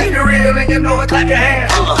 If you're real and you know it, clap your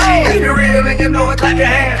hands. If you're real and you know it, clap your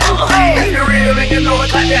hands. If you're real and you know it,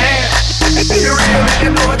 clap your hands. If you're real and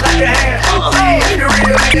you know it, clap your hands. If you're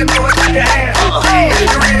real and you know it, clap your hands. If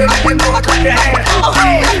you're real and you know it, clap your hands.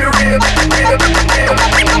 If you're real,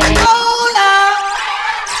 hold up.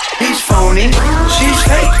 He's phony, she's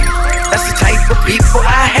fake. That's the type of people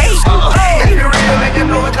I hate. If you're real and you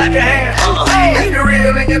know it, clap your hands. If you're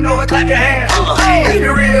real and you know it, clap your hands. If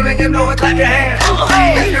you're real and you know it, clap your hands.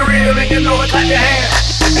 If you're real and you know it, clap your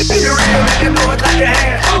hands. If you're real and you know it, clap your hands.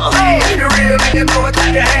 If you're real and you know it,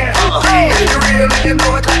 clap your hands. If you're real and you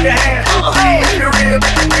know it, clap your hands. If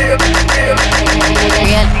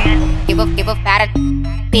you're real, give a fat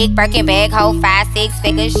big Birkin bag, hold 5-6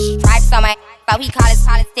 figures. Stripes on my so he call it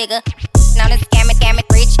sticker. Now the scam it,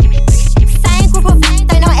 rich. Same group of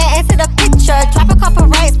they don't add to the picture. Drop a couple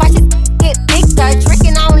rights, watch it get bigger.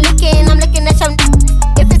 Drinking, I'm licking, I'm looking at your.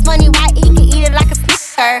 If it's money, why eat? Can eat it like a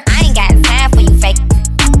snicker. I ain't got time for you fake.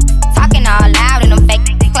 Talking all loud in them fake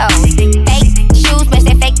clothes. Fake shoes, match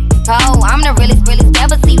that fake toe. I'm the realest,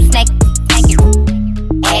 never see you snake.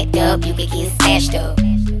 Act up, you can get smashed up.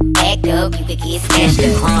 Act up, you can get smashed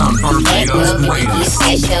up. Act up, you can get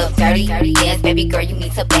smashed up. Dirty, yes, baby girl, you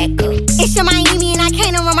need to back up. It's your Miami and I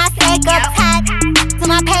can't run my stack up. Tied to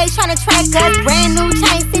my page tryna track us. Brand new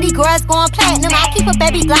chain, city girls going platinum. I keep a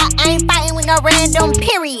baby Glock, I ain't fighting with no random,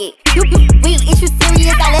 period. You weak, is you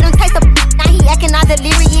serious? I let him taste the now he acting all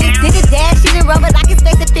delirious. Did a dash, shooting rubber like it's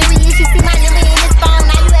Fast and Furious. You see my number in his phone,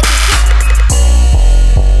 now you acting.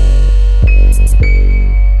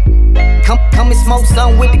 Come and smoke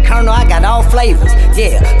some with the Colonel, I got all flavors.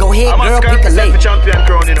 Yeah, go ahead, girl, pick a lady. Champion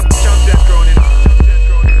crown, you know.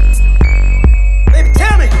 Baby,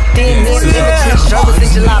 tell me. Thin mint, lemon,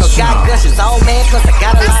 strawberries and gelato. Got gushes, old man, plus I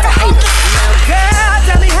got a lot of haters. Girl,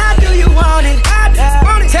 tell me how do you want it?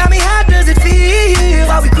 Tell me how does it feel?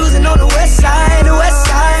 While we cruising on the west side, we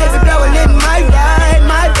blowing in my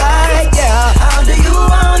ride, yeah. How do you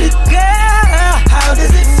want it, girl? How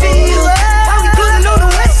does it feel? While we cruising on the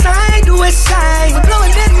west side, we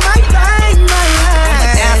blowing in my ride.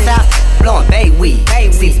 Down south, blowing bay weed.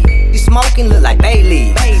 You smoking, look like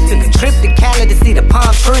Bailey. Took a trip to Cali to see the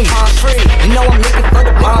palm tree. You know I'm looking for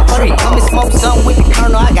the palm tree. Come and smoke something with the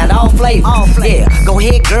Colonel, I got all flavors. Yeah, go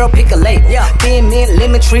ahead, girl, pick a label. Thin mint,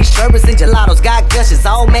 lemon tree, sherbets and gelatos. Got gushes,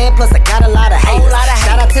 old man, plus I got a lot of haters.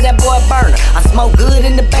 Shout out to that boy Burner, I smoke good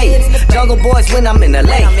in the bay. Jungle Boys when I'm in the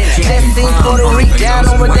lake. Just seen Puerto Rico down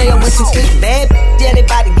on Rodeo with some sweet bad. Yeah, they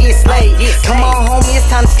about to get slayed. Come on, homie, it's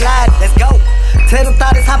time to slide. Let's go. Tell them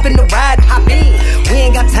thought it's hop in the ride. Hop in. We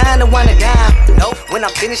ain't got time to wind it down. Nope. When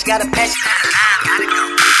I'm finished, gotta pass it down. Gotta go.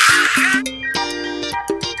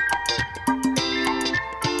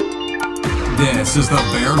 This is the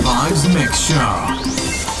Bear Vibes Mixshow.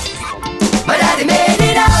 My daddy made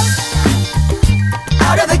it out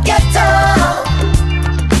of the ghetto.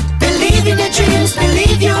 Believe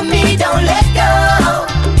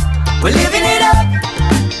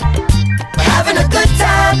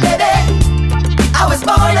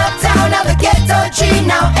tree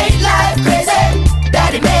now, ain't life crazy?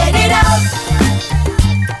 Daddy made it out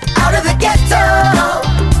of the ghetto.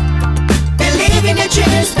 Believe in your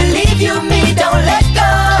dreams, believe you me, don't let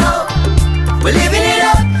go. We're living it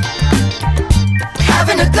up,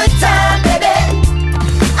 having a good time, baby.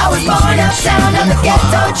 I was born uptown on the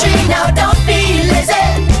ghetto tree, now don't be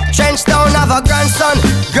lazy. Trenchtown have a grandson,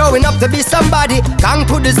 growing up to be somebody. Gang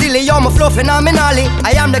to the zilly, I'm a flow phenomenally.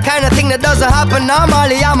 I am the kind of thing that doesn't happen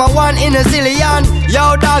normally. I'm a one in a zillion.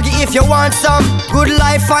 Yo doggy, if you want some good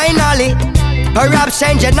life finally, perhaps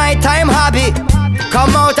change your nighttime hobby.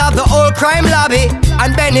 Come out of the old crime lobby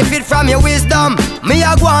and benefit from your wisdom. Me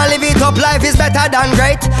a go and live it up, life is better than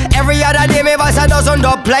great. Every other day me voice a dozen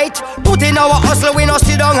dub plate. Put in our hustle, we no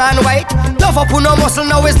sit down and wait. Love up on no muscle,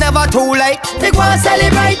 now it's never too late. They go and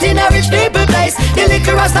celebrate in a rich people place. The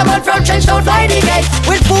little rasta man from Trenchtown fly the gate.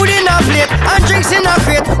 With food in a plate and drinks in a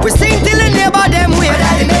crate, we sing till the neighbor them wait.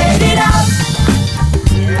 Daddy made it out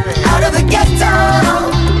of the ghetto.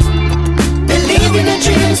 Believe in the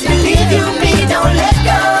dreams, believe you me, don't let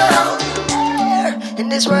go. In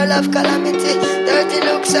this world of calamity, dirty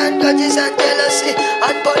looks and grudges and jealousy,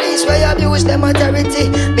 and police where abuse them authority.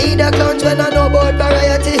 Me the clowns when I know about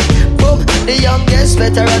variety. Boom, the youngest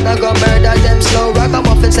veteran I go murder them slow.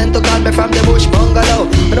 Ragamuffin sent to call me from the bush bungalow.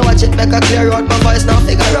 When I watch it make a clear out, my voice now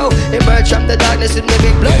figure out. Emerge from the darkness with me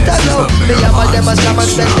big blood to glow. Me and all them a scam and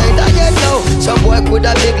spend they don't get low. Some boy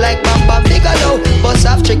coulda big like Bam Bam Bigelow. Bust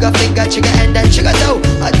off trigger finger, trigger and then trigger toe.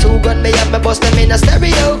 A two gun me up, me bust them in a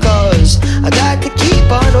stereo. Cause I got to keep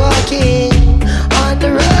on walking on the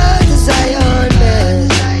road to Zion, man.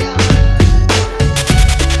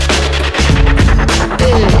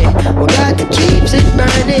 Hey, we got to keep it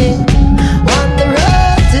burning on the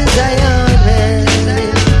road to Zion, man.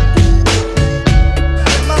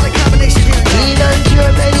 Clean and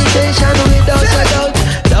pure meditation without a doubt.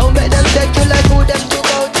 Don't make them take you like who them took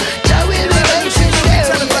out. That will be right in there.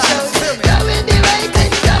 That will be right in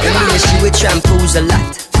there. She with shampoos a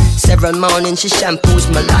lot. Several mornings she shampoos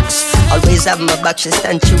my locks. Always have my back, she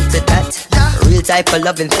stand true to that. Real type of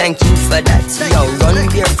loving, thank you for that. Yo, run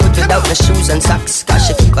barefoot without no shoes and socks. Cause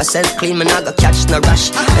she keep herself clean, man, I go catch no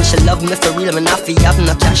rush. And she love me for real, man, I feel have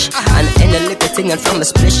no cash. And any little thing and from a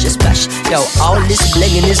splish, she splash. Yo, all this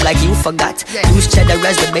blinging is like you forgot. Use cheddar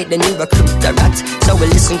as the bait, then you recruit the rat. So we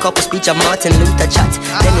listen couple speech of Martin Luther chat.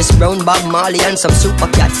 Dennis Brown, Bob Marley and some super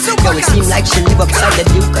cats. Yo, it seem like she live upside the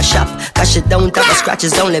Duke shop. Cause she don't have a scratch,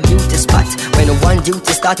 it's only beauty spot. When one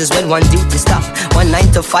duty start is when one duty stop. 1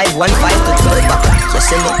 9 to 5, 1 5 to 12 o'clock. You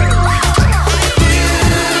see me?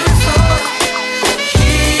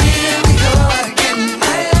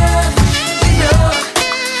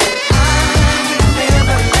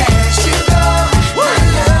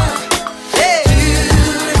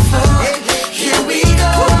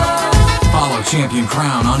 Champion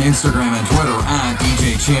Crown on Instagram and Twitter at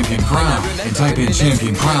DJ Champion Crown, and type in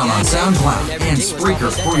Champion Crown on SoundCloud and Spreaker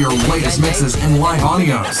for your latest mixes and live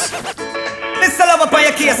audios. Mr. Love up on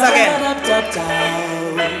your case again.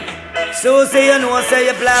 Susie, you know, say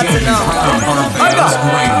you're blasting now.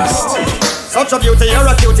 Such a beauty, you're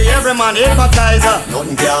a cutie, every man hypnotizer.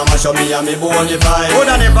 Nothing can mash up me and me bonify.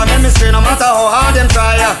 Coulda never make me scream, no matter how hard them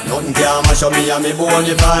try. Nothing can mash up me and me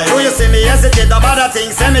bonify. Do you see me hesitate about that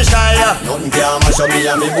thing, say me shy. Nothing can mash up me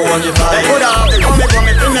and me bonify. They coulda have to come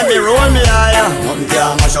to make me roll me higher. Nothing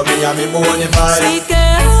can mash up me and me bonify. Sweet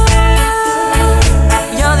girl,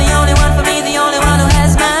 you're the only one for me, the only one who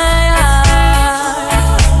has my heart.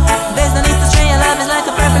 There's no need to strain, your love is like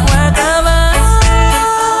a perfect work of art.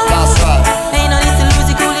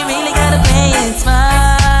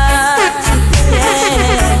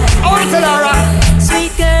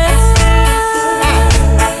 Sweet girl,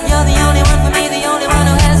 you're the only one for me, the only one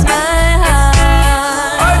who has my heart.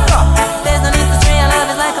 There's no need to stray, our love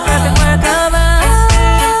is like a perfect work of art.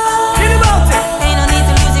 Ain't no need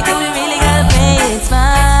to lose it, 'cause we really gotta play it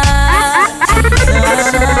smart.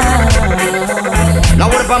 Now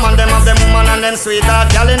what if a man them have them woman and them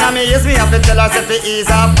sweetheart? Girl inna me ears, me have to tell her say fi ease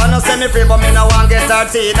up. I no say me free, but me no want get her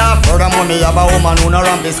teeth up. Furthermore, me have a woman who no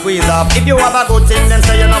run fi squeeze up. If you have a good thing, then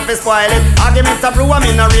say you no fi spoil it. Argument a brew,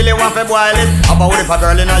 me no really want fi boil it. About if a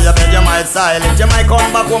girl inna your bed, you might silent. You might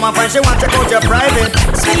come back home and find she want to check out your private.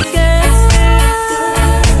 Sweet girl,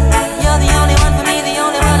 you're the only one for me, the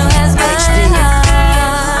only one who has my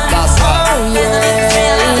heart. That's right. Oh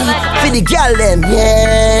yeah. For the girl them,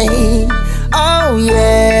 yeah. Oh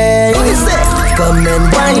yeah. What you say? Come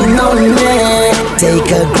and wine on me,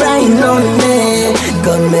 take a grind on me.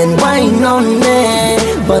 Come and wine on me,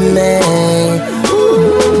 but me.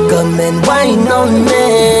 Come and wine on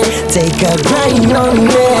me, take a grind on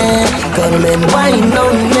me. Come and wine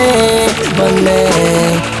on me,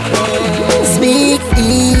 speak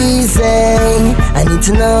easy. I need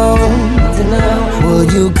to know,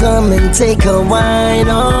 would you come and take a wine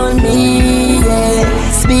on me?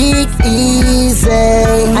 Yeah. Speak easy.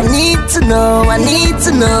 I need to know,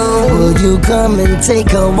 would you come and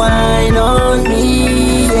take a wine on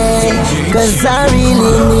me? Yeah. Cause I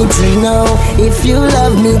really need to know, if you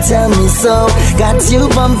love me, tell me so. Got you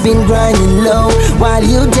bumping, grinding low, while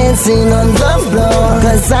you dancing on the floor.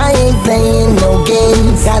 Cause I ain't playing no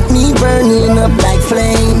games, got me burning up like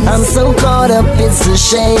flame. I'm so caught up, it's a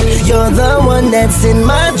shame. You're the one that's in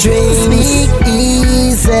my dreams. Speak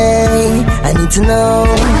easy. I need to know,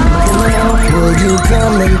 will you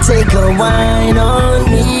come and take a wine on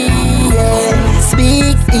me? Yeah.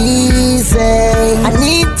 Speak easy. I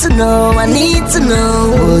need to know,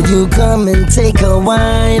 will you come and take a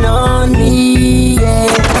wine on me? Yeah.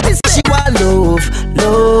 She want love,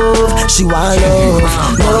 she want love.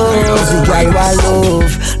 The guy want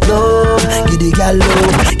love, give the girl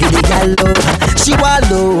love. She want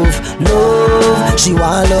love, she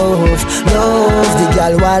want love. The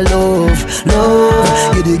girl want love,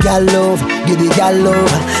 give the girl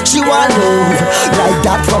love. She want love, like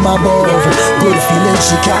that from above. Good feeling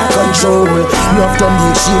she can't control. Love to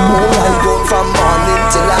make she move and go from morning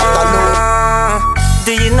till afternoon.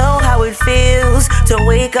 Do you know how it feels to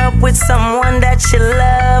wake up with someone that you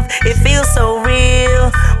love? It feels so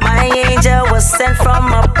real. My angel was sent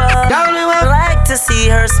from above. I like to see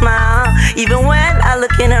her smile. Even when I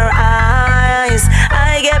look in her eyes,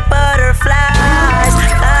 I get butterflies.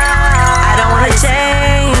 I don't wanna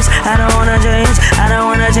change, I don't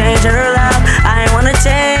wanna change her love. I wanna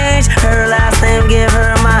change her last name, give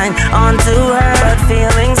her mine, onto her. But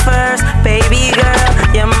feelings first, baby girl,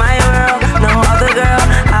 you're my world, no other girl.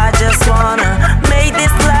 I just wanna make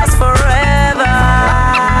this last forever.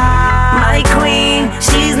 My queen,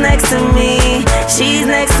 she's next to me,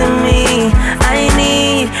 I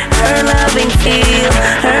need her loving feel,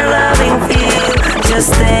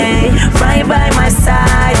 just stay right by my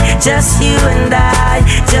side. Just you and I.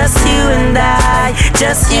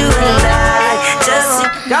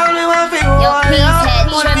 Yo, please head,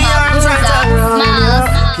 trimmer, bruiser, smiles,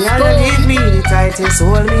 Girl, you give me the tightest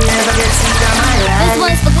hold me ever get seen in my life. This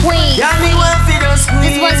one's for Queens. Girl, me want for those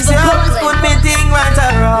squeeze. This one's for Brooklyn. Put me thing right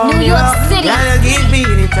around. New York City. Girl, you give me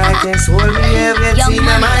the tightest hold me ever get Young seen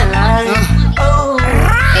in my life.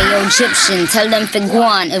 Ayo, Egyptian, tell them for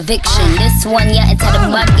guan, eviction. This one, yeah, it's had a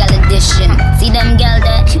bad gal edition. See them gal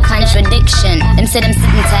that contradiction. Them say them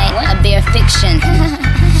sitting tight, I bear fiction.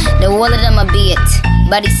 The whole of them a be it.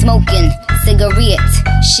 Body smoking, cigarette,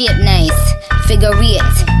 shape nice, figure it.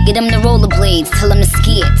 Get them the rollerblades, tell them to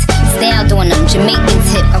ski it. Stay out doing them, Jamaican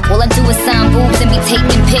tip. All I do is sign boobs and be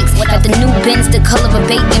taking pics. Got the new Benz, the color of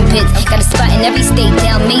bacon pits. Got a spot in every state,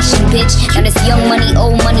 Dalmatian bitch. Now this young money,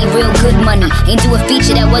 old money, real good money. Ain't do a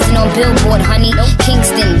feature that wasn't on Billboard, honey.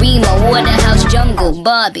 Kingston, Remo, Waterhouse, Jungle,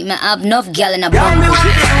 Barbie. Man, I've enough gal in a bungle.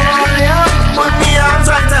 Put me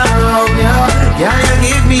arms right around you. Girl, you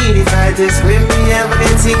give me the tightest grip me ever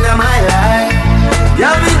get seen in my life.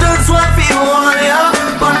 Girl, me just want to hold you.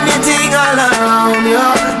 Put me thing all around you.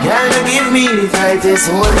 Girl, you give me the tightest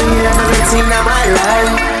hold me ever get seen in my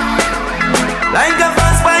life. Like a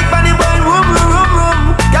fast bike on the ball, room.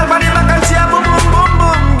 Girl, on the back and she a boom.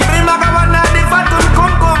 Give me back a one of the fat one,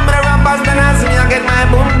 come. Me the rappers then ask me I get my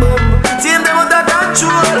boom. See them out of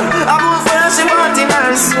control. I move for her, she want in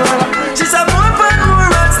her soul. She's a more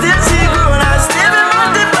and still she grown. I still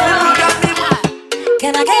want the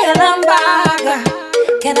Can I get your number, girl?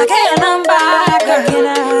 Can I get your number, girl?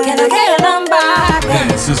 Can I get your number, girl?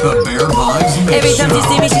 This is the Bear Vibes Mixshow. Every time she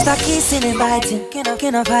see me, she start kissing and biting,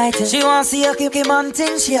 can I fighting? She wants to see her keep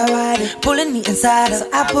mountain, she a riding, pulling me inside her. So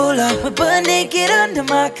I pull up, we butt naked under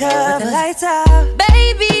my cover, with the lights out.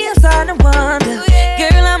 Baby, I'm starting to wonder,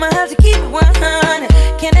 girl, I'ma have to keep it 100.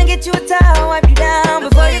 Can I get you a towel, wipe you down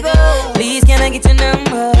before you go? Please, can I get your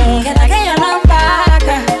number? Can I get your number,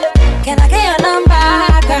 girl? Can I get your number,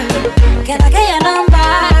 girl? Can I get your number,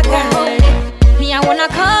 girl? Me, I wanna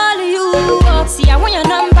call you up. See, I want your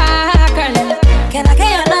number, girl. Can I get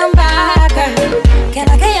your number, girl? Can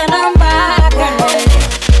I get your number, girl?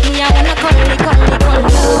 Me, I wanna call you.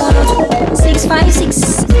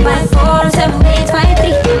 656 547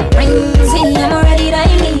 853. Ring, see, I'm already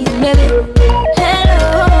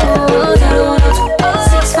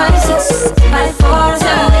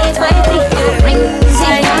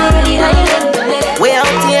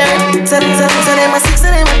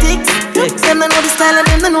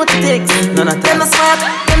politics. None of them a swap,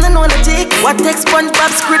 them no know the tick. What takes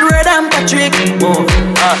SpongeBob, Squidward and Patrick? Oh,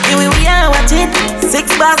 here we are, watch it.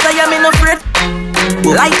 6 bars, I am in a fret.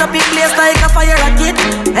 Light up in place like a fire rocket.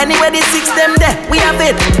 Anyway, the 6 them there, we have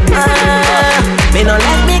it. Me no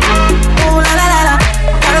let me. Oh la la la la.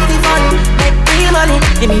 Gotta be fun, make real money.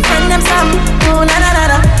 Give me friend them some. Oh la la la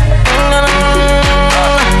la.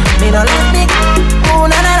 Me no let me. Oh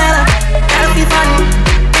la la la la. Gotta be fun,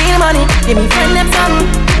 real money. Give me friend them some.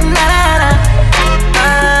 La la la la.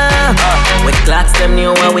 With clocks them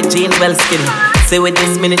new one with jeans well skinny. See with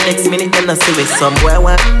this minute, next minute, then I see with somewhere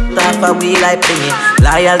one half a wheel like thingy.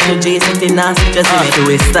 Loyal to J-City, nasty, just in it.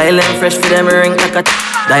 Do it style and fresh for them ring like a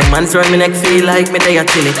diamonds round me neck, feel like me they a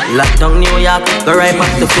chilly. Lockdown New York, go right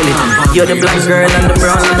back to Philly. You're the black girl and the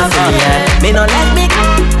brown and the Philly, yeah. Me no let me,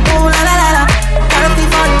 oh la la la la. Gotta be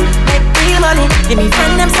fun, make real money. Give me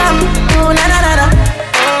friend them some, oh la la la la.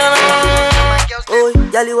 Oh,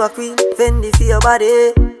 y'all you a queen, Fendi for your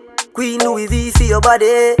body. Queen Louis V for your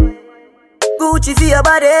body. Gucci for your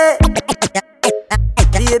body.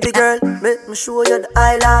 Baby girl, make me show you the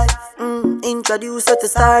high life. Introduce you to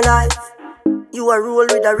star life. You are roll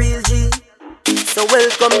with a real G. So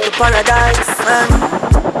welcome to paradise.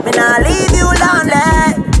 Me nah leave you lonely.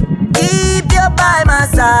 Keep you by my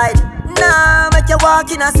side. Nah, make you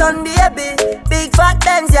walk in a sun, baby. Big fat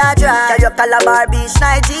Benz you drive. Tell you Calabar Beach,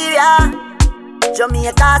 Nigeria,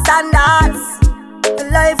 Jamaica sandals. The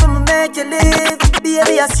life I'ma make you live,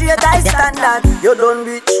 baby, a straight high standard. You done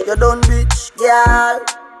rich, girl.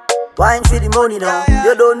 Wine for the money now.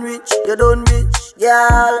 You done rich,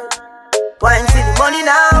 girl. Wine for the money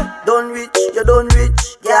now. Done rich,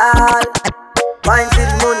 girl. Wine for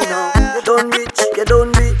the money now. You done rich,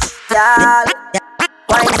 girl.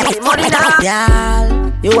 Wine for the money now. Girl,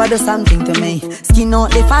 you are do something to me. Skin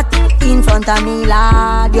out the fat in front of me,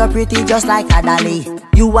 lad. You're pretty just like a dolly.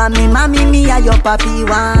 You want me, mommy, me are your papi.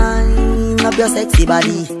 Wine up your sexy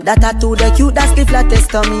body. That tattoo, the cute, that's the flattest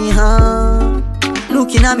to me, huh?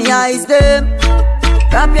 Looking at me eyes, them.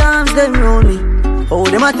 Wrap your arms, them round me. Oh,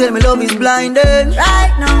 them a tell me love is blinded.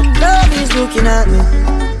 Right now, love is looking at me.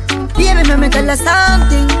 Baby, let me tell you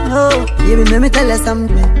something. Oh, baby, let me tell you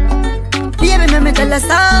something. Baby, let me tell you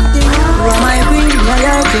something. You are my queen, you're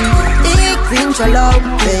your king. Ik vind je love,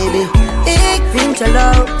 baby. Ik vind je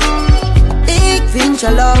love. Ik vind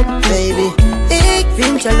je love, baby. Ik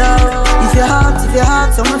vind je love. If your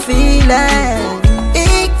heart, so I'm feeling.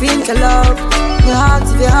 Ik vind je love. Your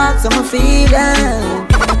heart, so I'm feeling.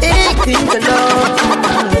 Ik vind je love.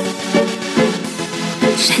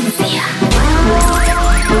 Shensia.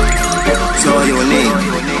 So unique.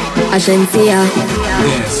 Shensia.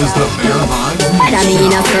 This is the Bear Vibes. I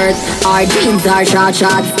mean a skirt, our jeans are short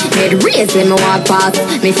shorts. Head raised when me walk past.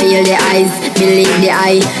 Me feel the eyes, believe the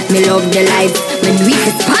eye. Me love the lights, me do it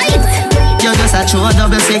despite. You're just a true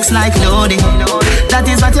double six like Lodi. That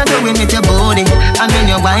is what you're doing with your body. And when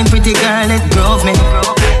you're wine pretty girl, it drove me.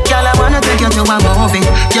 Girl, I wanna take you to a movie.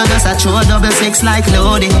 You're just a true double six like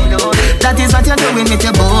Lodi. That is what you're doing with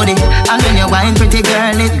your body. And when you're wine pretty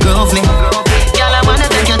girl, it drove me. Girl, I wanna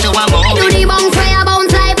take you to a movie. Do the bounce fire, bounce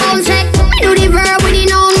like bounce check. Me do the verb with the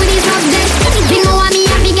noun with the subject. Anything you want me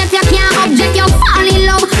happy get you can't object. You fall in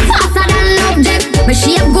love faster than object. Me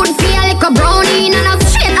shape good feel like a brownie. And I'm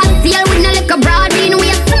straight as steel with no like a broad bean. We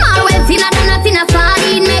a small well thinner than a thin a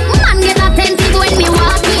sardine. Make man get attentive when me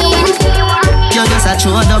walk in. You're just a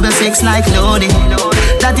true double six like Lodi.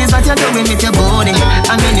 That is what you're doing with your body.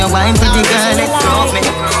 And when you're wine pretty girl, it drove me.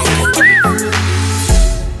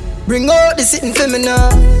 Bring out the sitting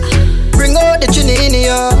feminine. Bring out the trinity in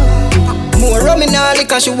here. More rum in her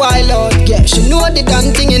because she wild out. Yeah, she know the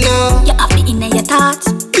damn thing, you know. You happy in your thoughts.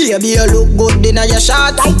 Baby, you look good in your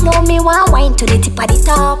shot. Right now me want wine to the tip of the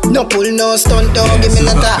top. No pull, no stunt, don't give me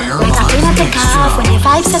no top. Like a plane take off when the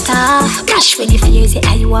vibes set off. Crash when the fears it,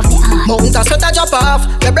 you have me on. Mountain a sweat a drop off,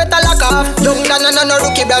 your breath a lock off. Young than no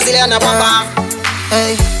rookie Brazilian a pop off.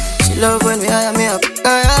 Hey, she love when we hire me up.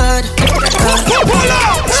 God.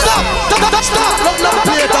 Stop! Not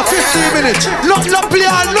play it for 15 minutes. Not play it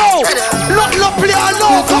now. Not play it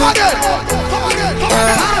now. Come again.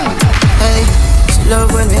 Hey, she love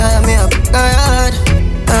when we hire me up. God.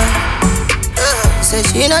 Say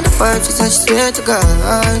she not the first, she said she swear to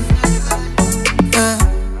God.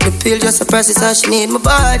 The pill just suppresses how she need my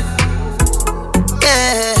body.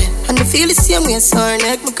 Yeah, and the feel the same way, so her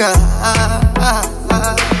neck my cry.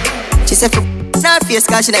 She said for not face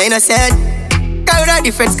cause she not innocent. Cause we not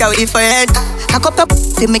different, cause we different. I cup up,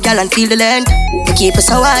 feel me girl and feel the land. We keep us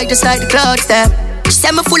so high just like the clouds them. She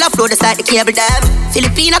said me full of flow just like the cable dam.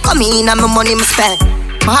 Filipina come in and my money me spend.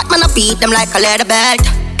 My heart man a beat them like a leather belt.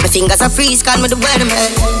 Me fingers are freeze, call me the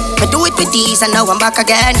weatherman. Me do it with these and now I'm back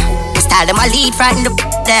again. Me style them a lead, frighten the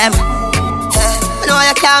them. I know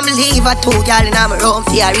I can't believe I told y'all in my room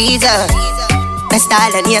for a reason. My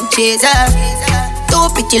style and name chaser.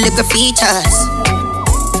 Two pretty little features.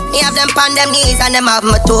 Me have them on them knees and them have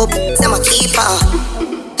my toe. Them a keeper.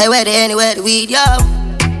 Hey, where they anywhere the weed, yo?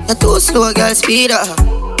 You're too slow, girl, speed up.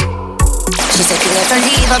 She said you never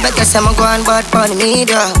leave, I better say I'm going bad for the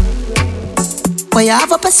media. When you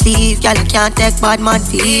have up a sleeve, girl, you can't take bad man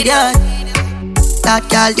feed ya. That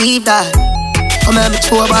girl leave that. Come here, me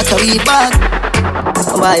throw back a weed bag.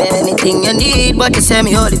 I'll buy anything you need, but you say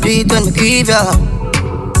me only do it when me grieve ya.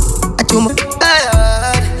 I do my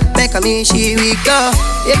bad, make a me she weak up.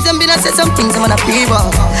 If them been I say some things I'm gonna fever.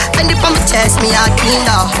 And if on my chest, me heart clean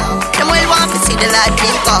down. Them well want to see the light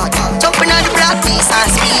blink out. Jumping on the block, piece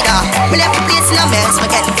and speed up. Me left the place in a mess,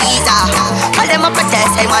 me get the visa. All them a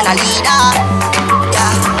protest, they want a leader.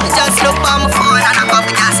 Yeah, me just look on my phone and I pop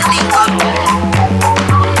it as a link up.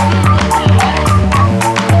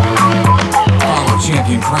 Follow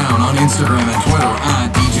Champion Crown on Instagram and Twitter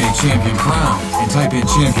at DJ Champion Crown. And type in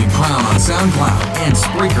Champion Crown on SoundCloud and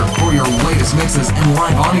Spreaker for your latest mixes and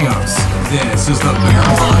live audios. This is the Bear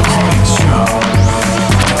Vibes Mixshow.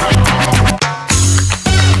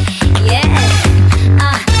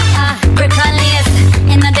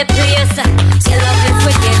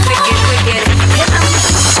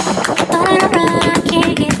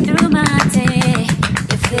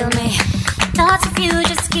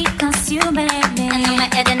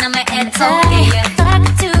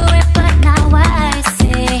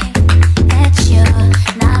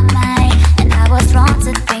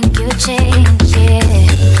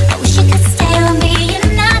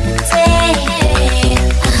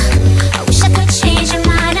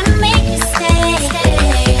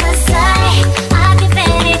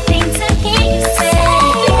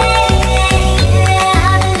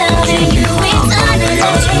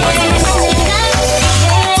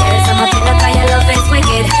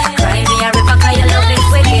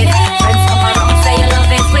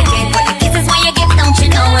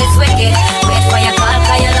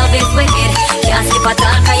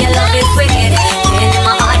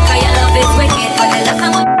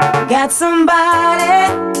 Somebody,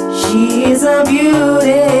 she is a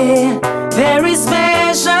beauty, very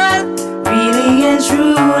special, really and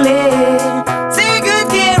truly. Take good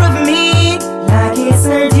care of me, like it's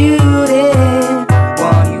her duty.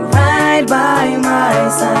 Won't you ride by my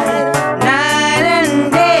side, night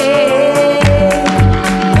and day?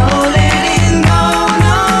 No letting go,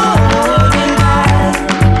 no holding back,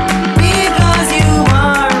 because you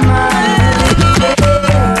are my lady.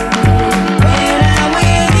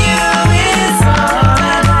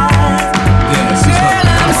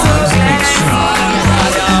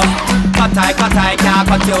 I can't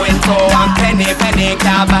cut you in two. And penny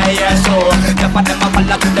can't buy your show. The for them a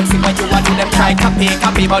follow to them, see what you want to them. Try copy,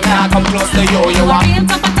 but can't come close to you. You are real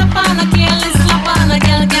top on a careless slap on a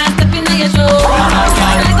girl can't step in your show.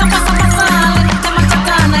 Like a pasa, let them a chat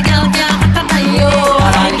on a girl can't hotter than you.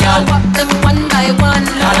 Girl, pop them one by one.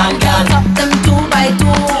 Girl, top them 2 by 2.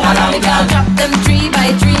 Girl, drop them 3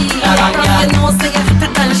 by 3. From your nose, say you're hotter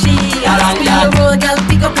than she. Spin the road, girl,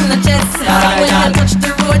 pick up in the chest. When you touch the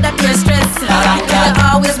road, that you're stressed. You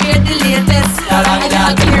always wear the latest. I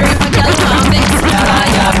don't care if a girl can't mix.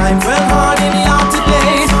 I'm well hard in the out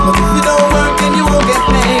today, but if you don't work then you won't get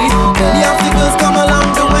paid. Many obstacles come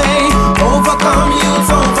along the way. Overcome, you'll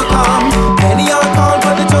overcome. Many are called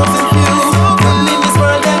but the chosen few. Nothing in this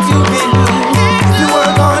world that you can do. If you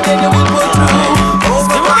work hard then you will go through.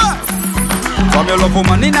 Overcome. From your love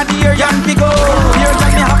woman in the ear, young go. Here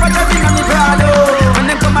tell me have a job in the Prado. When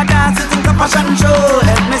them come a dance, it's in a fashion show.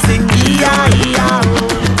 Help me sing,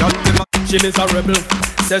 E-I-E-I-O. She is a rebel,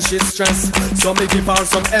 says she's stressed, so me give her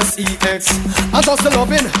some sex. I just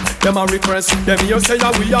loving, them a request, them here say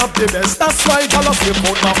that we have the best. That's why y'all flip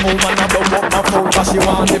out my home and I blow up my phone, cause she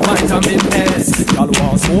want the vitamin S. Y'all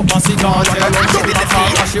want smoke my cigar, y'all want to be the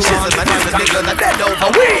fee, cause she want the vitamin S. Dead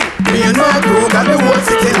over we. Me and my crew got the whole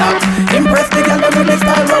city locked. Impress the girl with the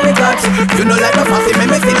style what we got. You know like a fussy, me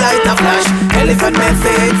see light a flash. Elephant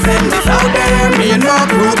message, send this out there. Me and my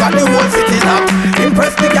crew got the whole city locked.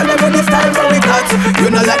 Impress the girl with the style what we got. You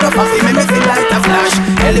know like a fussy, me see light a flash.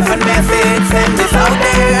 Elephant message, send this out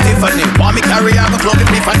there. Tiffany, want me carry out the club with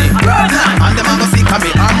Tiffany. And them a go sick of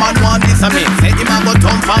me, our man want this of me. Say him a go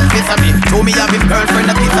jump and kiss of me. Told me have him girlfriend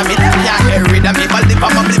a kiss of me. Them can't get rid of me, but lip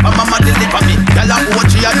on my blip on my mother lip on me. Girl a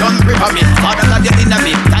watch she a done grip on me. Father God you in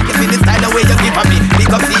me. Thank you for the style the way you give on me.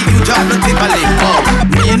 Because see you job no tiffany.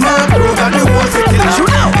 Me and my crew got the whole city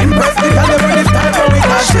locked. Impress the girl with the style what we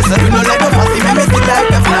got. You know like a fussy, me see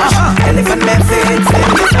like a flash.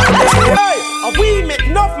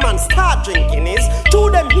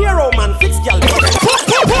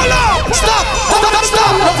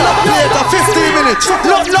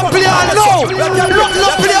 play now.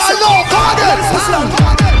 Not play now.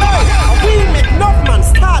 We make enough man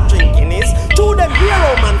start drinking is. To them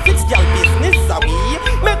hero man fix girl business a we.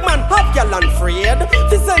 Make man have girl unafraid.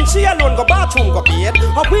 This and she alone go bathroom go bed.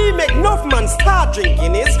 We make enough man start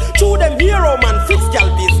drinking is. To them hero man fix girl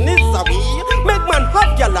business a we. Make man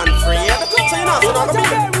have girl unafraid. So you know so not be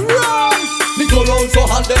me go round so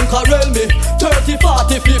hand them carrel me 30,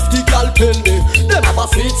 40, 50 gal tell me them have a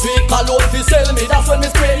sweet, sweet cologne fi sell me. That's when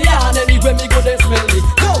me spray yarn anywhere me go they smell me.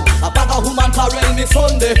 Yo, a bag of woman carrel me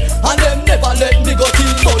Sunday and them never let me go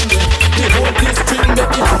till Monday. The whole district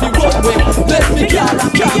make me happy run way. Let me gal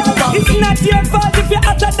and gal to back. It's not your fault if you're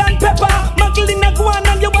hotter than pepper. Muggle in a guan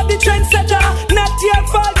and you are the trendsetter. Not your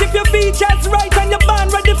fault if your features right and your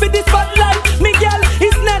band ready for the spotlight. Me gal,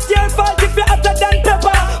 it's not your fault if you're hotter than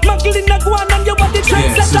pepper. Muggle in a guan and you are the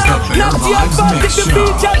trendsetter. Not your fault if your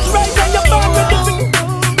features right and your band ready for the.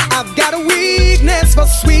 I've got a weakness for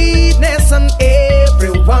sweetness and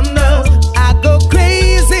everyone knows I go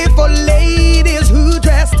crazy for ladies who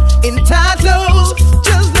dressed in tight clothes.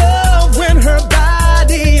 Just love when her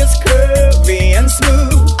body is curvy and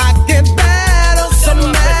smooth. I get bad or so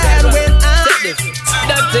mad when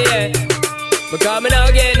That's it. Because me now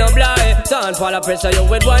get no blind. Don't fall a pressure you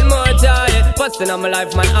with one more time. Busting on my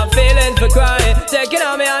life, man, I'm feeling for crying. Taking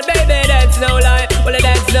on me out, baby, that's no lie. Well,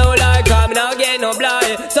 that's no lie, cause me now get no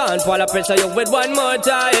blind. Don't fall a pressure you with one more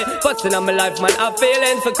time. Busting on my life, man, I'm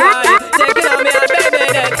feeling for crying. Taking on me out,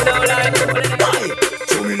 baby, that's no lie.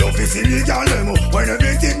 Show me love is illegal demo. When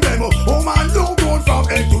everything demo. Oh man, look good from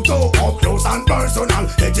head to toe. Up close and personal.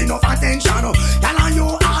 Get enough attention. Tell on you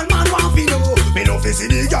all man want to know. Me love is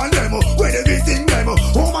illegal demo. When everything demo.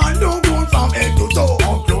 Oh man, look good from head to toe.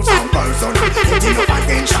 Up close and personal. Get enough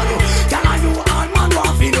attention. Tell on you all man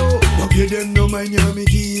want to know. Don't give them no money me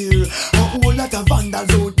dear. A whole lot of vandals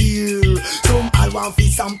out there. Some all want fi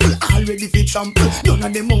sample. Already fi trample. None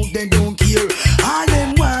of them out they don't care. All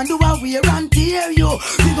them want do a wear and tear you.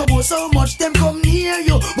 We go go so much them come near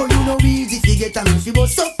you. But you know easy fi get and if you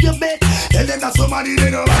bust up your bed. Tell them that somebody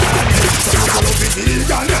they know about it. So you go up it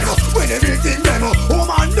illegal demo. When everything demo. Oh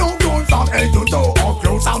man don't go from head to toe. Up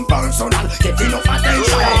close and personal. Get enough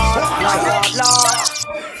attention.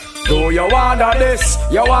 Do you wanna this?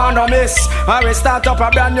 You wanna miss? I will start up a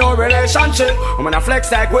brand new relationship. I'm gonna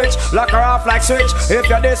flex like witch, lock her off like switch. If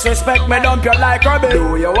you disrespect me, dump you like a bitch.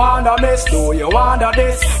 Do you wanna miss? Do you wanna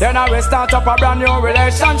this? Then I will start up a brand new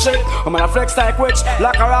relationship. I'm gonna flex like witch,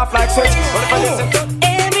 lock her off like switch.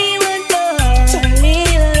 Everyone falls in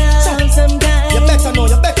love sometimes. You better know,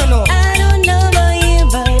 you better know. I don't know about you,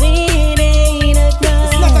 but it ain't a crime.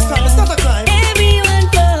 It's not a crime, it's not a crime. Everyone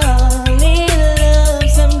falls in love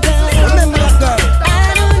sometimes. Remember that girl.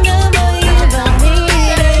 I don't know about you, but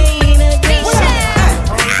it ain't a crime.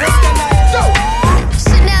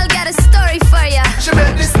 Chanel got a story for ya. She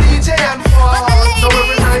met this DJ and fall. So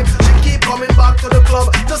every night she keep coming back to the club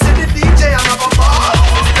to see the DJ and have a ball.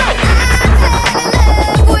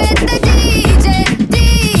 With the DJ,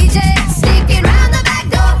 sneaking round the back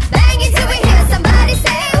door, banging till we hear somebody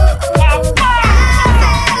say ooh, ooh, ooh. I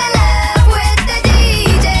fell in love with the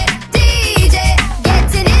DJ,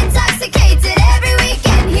 getting intoxicated every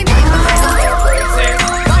weekend. He make me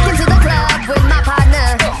walk into the club with my partner,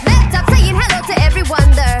 met up saying hello to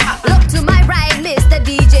everyone there. Look to my right, Mr.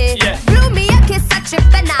 DJ, blew me a kiss, I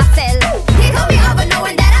tripped and I fell. He told me over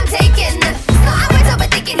knowing that I'm taken, so I went over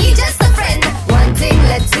thinking he just a friend. One thing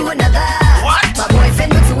led to another. What? My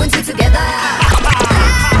boyfriend put two and two together. I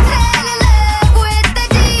fell in love with the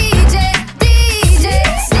DJ,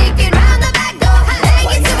 sneaking round the back door,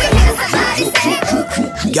 banging till we hear somebody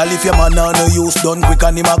say. Girl, if your man on no use, done quick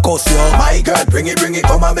and him a cuss you. My girl, bring it,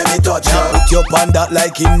 come and make me touch you. Put your pan that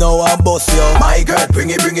like him now and bust you. My girl, bring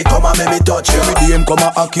it, come and make me touch you. Every day him come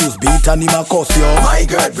and accuse, beat and him a cuss you. My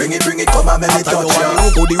girl, bring it, come and make me touch you.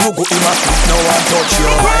 The rugo, him a spit now and touch you.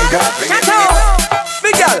 My girl, bring it.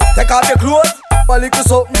 Big girl, take off your clothes, a little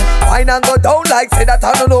something. Wine and go down like say that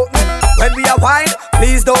I know nothing. When we a wine,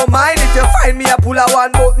 please don't mind if you find me a pull a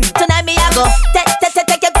one button. Tonight me a go take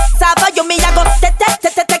your suffer you me a go take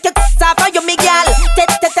your suffer you me girl take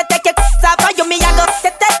your suffer you me a go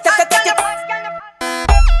take your.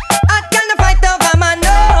 I can't fight over man,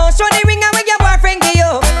 no. Show the ring and when your boyfriend give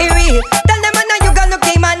you, it real. Tell them man you got look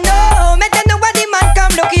him man, no. Make them know what the man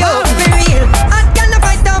come look you, be real. I can't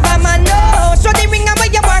fight over man, no. Show the ring and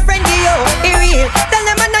when your boyfriend give you, it real. Tell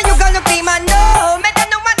them man you got look him man, no. Make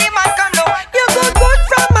them know what the man come look. You good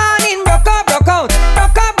from morning, broke out.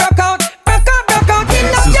 You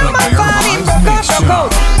love your man falling.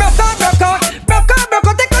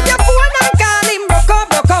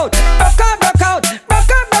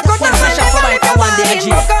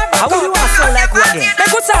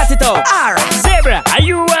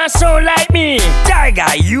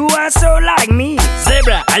 Tiger, you are so like me.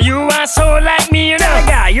 Zebra, you are so like me, you know.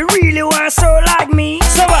 Tiger, you really are so like me.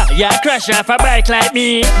 So what? You crash off a bike like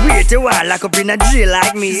me. Wait a while, lock up in a drill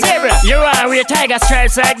like me. Zebra, you are wear tiger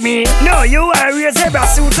stripes like me. No, you are wear zebra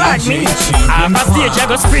suit like me. Half a stage you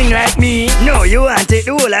go spring like me. No, you want take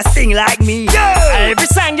the whole a sting like me. Yo! Every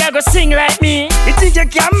song you go sing like me. You think you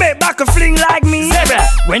can make back a fling like me? Zebra,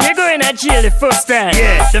 when you go in a jail the first time,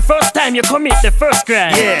 yeah, the first time you commit the first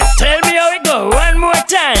crime, yeah. Tell me how it go one more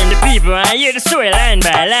time. The people I hear the story line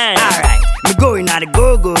by line. Alright, me going at the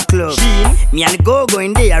go-go club. Sheen, me and the go-go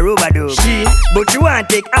in there a rubber dub. Sheen, but you want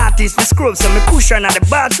take artists for scrub, so me push her at the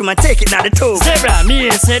bathroom and take it at the tub. Zebra, me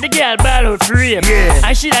here say the girl ball out for rape. Yeah,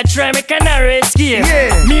 and she that try me canary escape.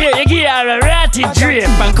 Yeah, me here you give her a ratty drape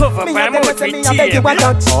and cover my mouth with tape.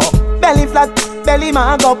 Belly flat, belly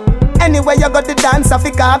mag up. Anyway you got the dance, I fi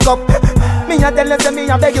cock up. Me a tell you say me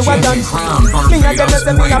a beg you a dance. Me a tell you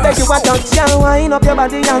say me a beg you a dance. Yeah, wind up your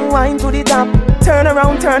body and wind to the top. Turn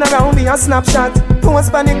around, be a snapshot.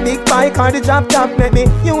 Post panic big bike or the drop top. Make me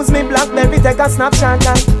use me BlackBerry, take a snapshot.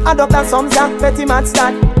 Adopt a some jack, petty mad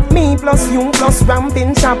stat. Me plus you plus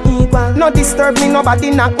ramping chop equal. No disturb me, nobody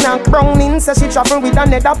knock. Browning says she travel with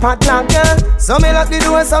another padlock, yeah. So me lock the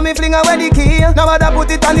door, so me fling away the key. Nobody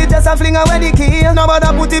put it on the desk and fling away the key. Nobody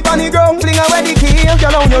put it on the ground, fling away the key.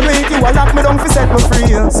 Girl, on your rate, you a lock me down fi set me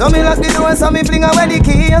free. So me lock the door, so me fling away the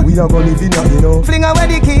key. We are gonna live in a, you know. Fling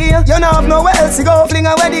away the key. You know have nowhere else to go.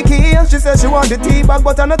 Fling away the key. She says she want the tea bag,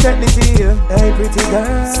 but I no take the tea. Hey, pretty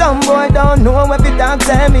girl. Some boy don't know what the dog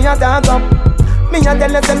tell me a talk up. Me a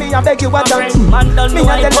tell you say me a beg you a dance. Me a tell you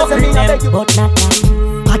say me a beg you. But not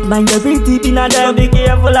bad mind very deep in a them. Be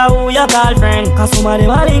careful of who you call friend. Cause some of them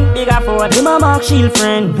a link bigger for them a mark shield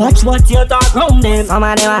friend. Watch what you talk round them. Some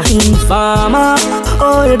of them a informer.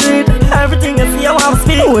 Oh you do it, everything you see you want to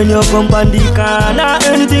speak. When you come on the corner,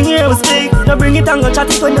 anything you speak. You bring it and go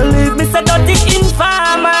chat it when you leave. Me say dirty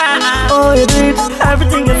informer. Oh you do it,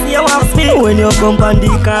 everything you see you want to speak. When you come on the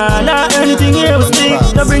corner, anything you speak.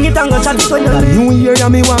 You bring it and go chat it when you leave. New year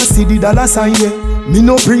and me want see the dollar sign, yeah. Me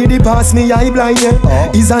no pray the past, me eye blind,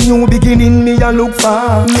 yeah. It's a new beginning, me a look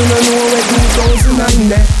for. Me no know where 2009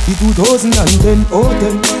 there. The 2010, oh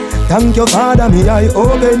 10. Thank you Father, me eye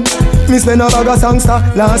open. Me spend a bag of songster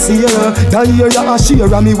last year. That year ya a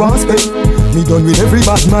share and me want spend. Me done with every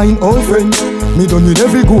bad mind, old friend. Me done with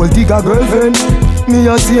every gold digger girlfriend. Me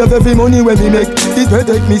a save every money when me make. It will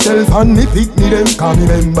take myself and me pick me them. Can't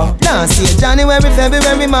remember. Last year January,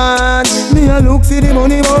 February, March. Me a look for the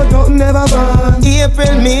money but nothing never gone.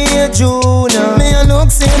 April, May, June. Me a look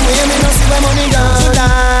same way, me no see where money gone.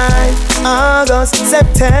 July, August,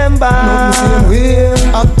 September. Nothing same way.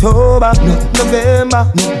 October,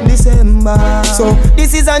 November, December. So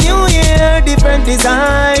this is a new year, different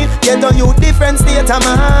design. Get on you different state of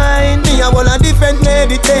mind. Me a want a different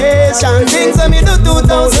meditation. Things that me do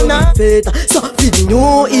 2009. So for the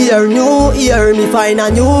new year, me find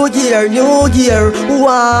a new year. Who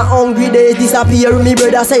are hungry they disappear. Me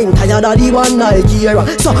brother saying tired of the one night year.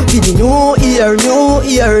 So for the new year,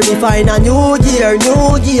 me find a new year.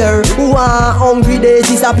 Who are hungry they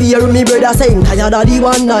disappear. Me brother saying tired of the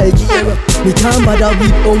one night year. Me can't bother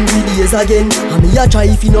with hungry days again. And me a try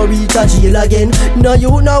if you no reach a jail again. No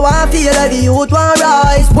you know I feel like the youth want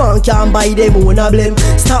rise. One can't buy them own a blame.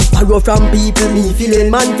 Stop borrow from people me feeling.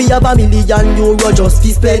 Man fi have €1 million just fi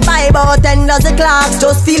spend. Buy about 10 dozen clocks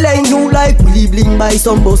just feeling you like Willy Bling by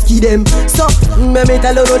some busky them. So me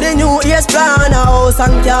tell you the new year's plan. A house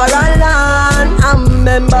and car and land. And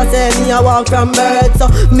remember say me a walk from birth. So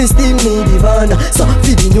me still need the van. So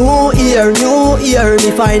for the new year,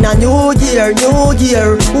 me find a new year.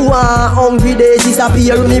 Who are hungry they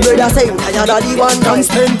disappear. Me brother saying tired of the one can't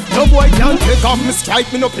spend. No boy can't take off me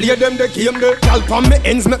strike. Me no play them the game there. Gal on me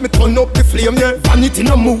ends make me turn up the flame yeah. Vanity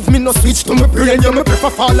no move me no switch to me brain yeah. Me prefer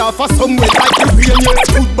fall off a somewhere like the rain yeah.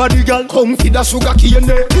 Good body gal come feed a sugar cane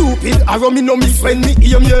yeah. Stupid arrow me no miss when me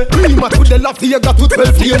aim yeah. Rima to the left here got to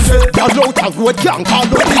 12 flames yeah. Gal out a road can't call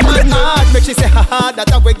out the man hard. Make she say ha ha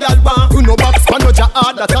that a way gal want. You no box pan no ja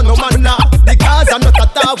hard that a no man nah. The cars are not a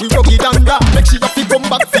tar we rugged and raw. Make she have to come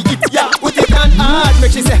back for it yeah. Put it on hard.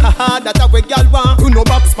 Make she say ha ha that a way gal want. You no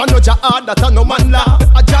box pan no ja hard that a no man lah.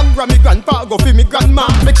 A jam from me grandpa go for me grandma.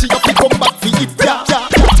 Make she have to come back for it yeah.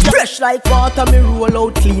 Fresh like water, me roll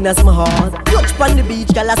out clean as my heart. Touch on the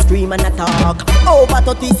beach, girl a scream and a talk. Over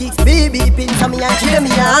 36 baby pins on me and chill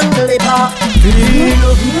me angle it up.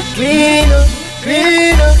 Clean up.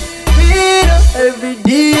 Every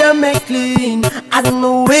day I make clean. I don't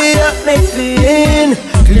know where I make clean.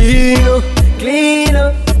 Clean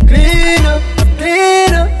up.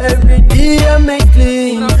 Every day I make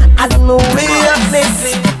clean. I don't know where I make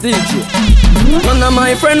clean. DJ. None of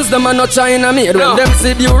my friends, them are not China made. When them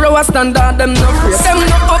see bureau a standard, them no free. Them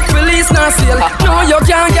no up release, no sale. No, you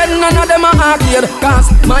can't get none of them a arcade. Cause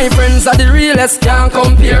my friends are the realest, can't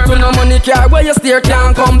compare. To no money car where you steer,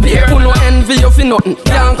 can't compare. Who no envy you for nothing,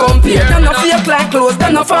 can't compare. Them no fake like clothes,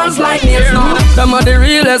 them no false like nails. No, them are the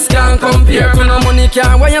realest, can't compare. To no money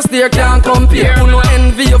car where you steer, can't compare. Who no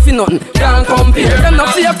envy you for nothing, can't compare. Them no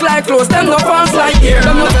fake like clothes, them no false like hair.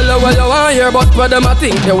 Them no tell you what you want hear, but what them a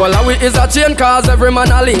think. The whole of it is a chain, cause every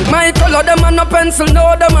man a link. My color them a no pencil,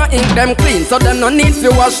 no them a ink. Them clean, so them no need to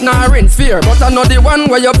wash nor rinse fear. But I know the one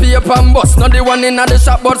where you pay and bust. Not the one in the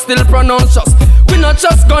shop, but still pronounce just. We not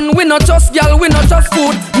just gun, we not just gal, we not just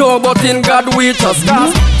food. No, but in God we just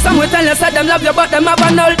cause. Some will tell you say them love you, but them have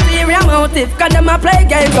an ulterior motive. Cause them a play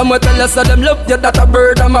games. Some will tell you say them love you, that a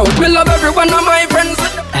bird them out. We love every one of my friends.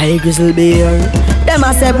 Hey Grizzle Bear, them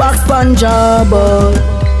a say box Punjab.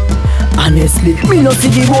 Honestly, me no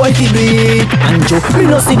see the boy fi do it. Anjo, me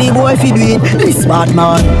no see the boy fi do it. This bad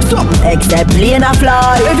man, so except plane a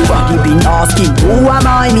fly. Everybody been asking, who am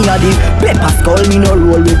I? Me a the pepper skull, me no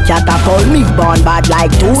roll with catapult. Me born bad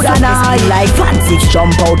like two and I. Like fancy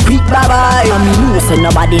jump out quick bye bye. And me know say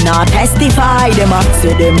nobody not testify. Them a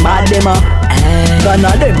say them bad, them a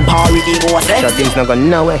gonna them party the most sexy. That thing's not gonna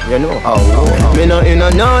nowhere, you know. Me no in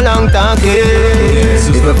a no long talking.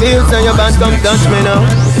 If you feel say your bad, come touch me now.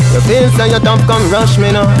 You feel say your tough, come rush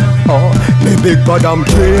me now. Me big bad and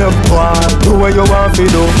brave boy. Do what you want to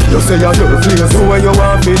do. You say you're your face, do what you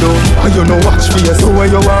want to do. And you know watch face, do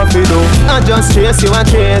what you want to do. I just trace you and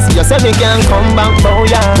trace. You say me can't come back,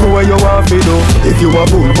 boy, yeah. Do what you want to do. If you a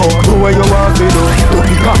bullbuck, do what you want to do. Don't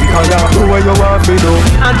be conqueror, do what you want to do.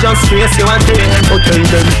 I just trace you and trace. Okay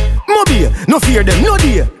then, Moby, no fear them, no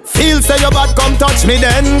dear. Feel say your bad, come touch me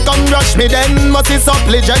then. Come rush me then. Must is up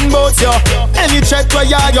legend bout you. Any chat where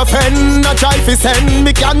you your friend, no try fi send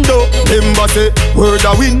me can do. Remember say, word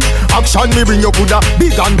a win. Action me bring you coulda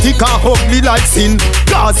big and thick and ugly like sin.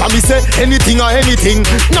 Cause I me say anything or anything.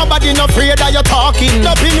 Nobody no afraid that you talking.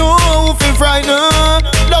 Love you know fi frighten.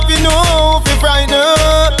 Love you know fi frighten.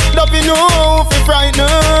 Love you know fi frighten.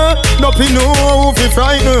 Love you know fi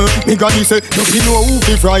frighten. Me granny say, love you know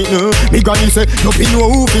fi frighten. Me granny say, love you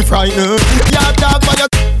know fi frighten. Yeah, talk for your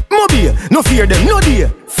Moby, no fear them, no dear.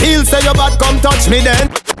 Feel say your bad, come touch me then.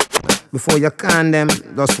 Before you can them,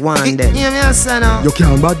 just one them. Hear me a say now. You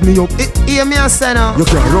can't bad me up. Hear me a say now. You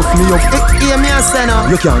can't rough me up. Hear me a say now.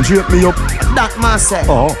 You can't drape me up. That man say.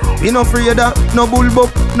 We no afraid of no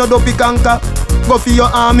bullbuck, no dopey canker. Go for your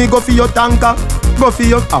army, go for your tanker. Go for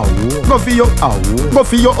your go for your go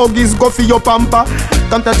for your huggies, go for your pamper.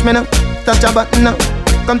 Come touch me now, touch a button now.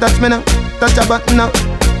 Come touch me now, touch a button now.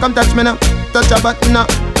 Come touch me now, touch a button now.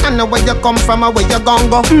 I know where you come from or where you gon'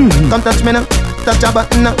 go. Come touch me now, touch a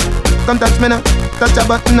button now. Come touch me now, touch a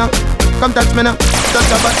button now. Come touch me now,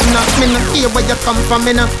 touch a button now. Me no hear where you come from,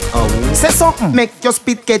 me now. Say something, make your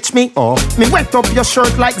spit catch me. Me wet up your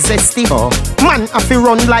shirt like zesty. Man have to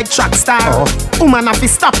run like track star. Woman have to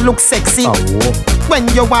stop look sexy. When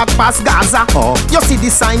you walk past Gaza, you see the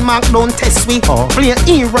sign mark don't test me. Play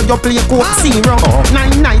hero, you play Coke Zero.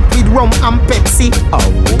 9 night with rum and Pepsi.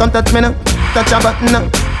 Come touch me now, touch a button now.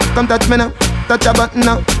 Come touch me now, touch a button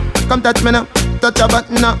now. Come touch me now, touch a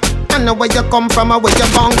button now. I know where you come from or where you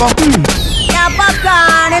gon' go. Yeah,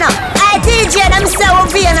 popcorn, you know. Hey, TJ, them say we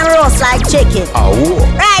vein and roast like chicken.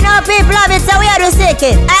 Right now, people love it, so we are do sick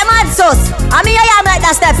it. I'm mad sauce. I mean, I am like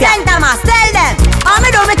that step. St. Thomas, tell them. I'm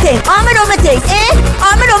me do me thing, I'm me do me thing, eh?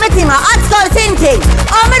 I'm me do me thing, my hot skull thinking.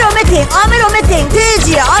 I'm me do me thing, I'm me do me thing.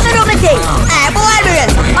 TJ, I'm me do me thing. Hey, boy, brain.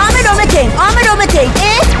 I'm me do me thing, I'm me do me thing,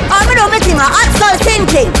 eh? I'm me do me thing, my hot skull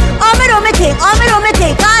thinking. I'm me do me thing, I'm me do me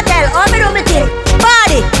thing. Cartel, I'm me do me thing.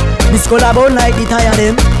 Body. This color bone like the tire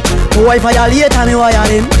them. Boy fire later me wire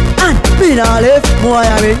them. And me nah left me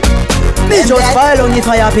wiring. Me just fire on the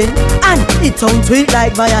fire pin. And it sounds sweet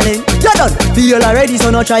like violin. You done feel already so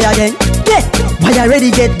no try again. Yeah, wire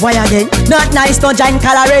ready get wire again. Not nice no giant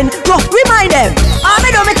coloring. Go remind them. I'm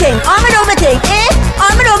me do me thing, I'm me do me thing, eh?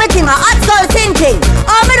 I'm me do me thing, my hot skull thinking.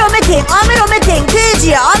 I'm me do me thing, I'm me do me thing.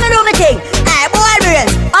 TJ, I'm me do me thing. Hey, boy, brain.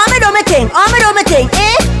 I'm me do me thing, I'm me do me thing,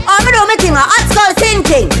 eh? I'm me do me thing, my hot skull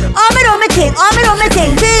thinking. I'm me do me thing, I'm me do me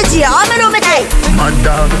thing. TJ, I'm me do me thing. Mad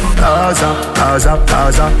dog, Gaza, Gaza,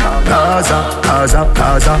 Gaza, Gaza, Gaza,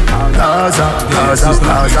 Gaza, Gaza, Gaza,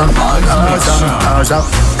 Gaza, Gaza, Gaza.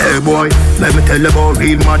 Hey boy, let me tell you about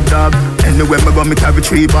real mad dog. Anywhere me go, me carry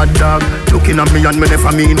 3 bad dog. Looking at me and me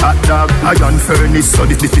never mean hot dog. Iron furnace, so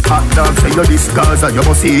this is hot dog. Say you this Gaza, you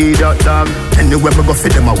must see that dog. Anywhere me go,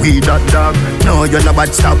 fit them a weed that dog. No, you're not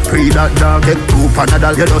bad, stop pre that dog. Get 2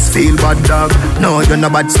 Panadol, you just feel bad dog. No, you're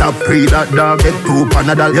not bad, stop pre that dog. Get 2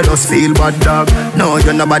 Panadol, you just feel bad dog. No,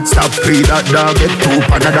 you're not bad, stop pre that dog. Get 2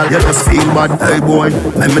 Panadol, you just feel bad. Hey boy,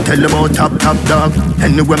 let me tell you about top dog.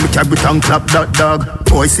 Anywhere me carry tongue clap that dog.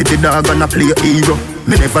 Boy see the dog and I play a hero.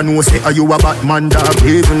 Me never know say are you a Batman dog.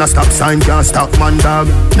 Even a stop sign can't stop man dog.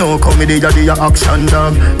 No comedy you do your action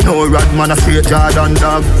dog. No rad man a straight Jordan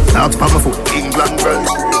dog. Dogs pa my foot England girl.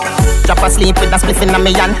 Drop asleep with a spliff in a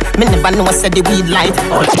me hand. Me never know say the weed light.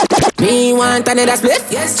 Me want another split?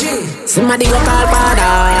 Yes, G. Somebody go call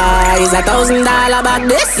father. Is $1,000 back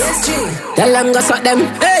this? Yes, G. Tell them go suck them.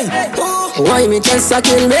 Hey, why me chest a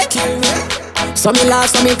kill me? So me laugh,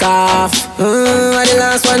 so me cough. The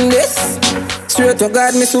last one this. Straight to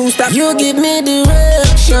God, me soon stop. You give me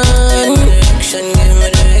direction. Direction, give me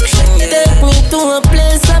direction. Yeah. Take me to a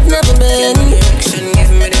place I've never been. Direction, give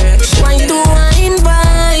me direction. Why do I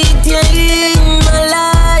invite you in my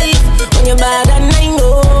life when you're bad and I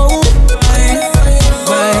know?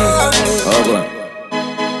 Oh boy.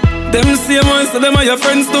 Them same ones, so them are your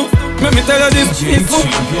friends too. Let me tell you this, people.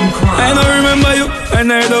 I don't remember you,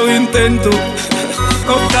 and I don't intend to.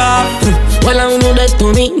 Well, I know that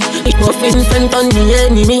to me. It was in front on the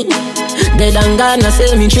enemy. Dead and gone, I say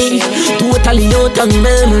me tree. Totally out of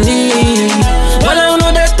memory. Well, I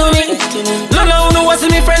know that to me. No, no, what's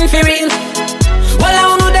me friend for real. Well,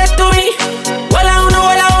 I know that to me. Well, I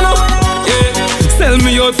know. Yeah. Sell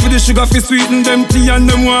me out for the sugar fi sweeten them tea and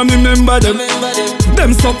them want me remember them.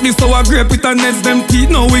 Them suck this sour grape with a nets them teeth.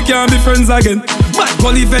 Now we can't be friends again. Bad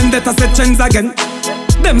gully vendetta set chains again.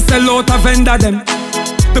 Them sell out a vendor them.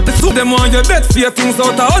 The pursue them on your dead fear things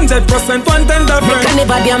out 100% one tender friend. Make a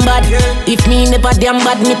never damn bad. If me never damn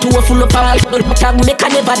bad, me too full of all. Make a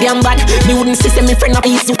never damn bad. Me wouldn't see me friend up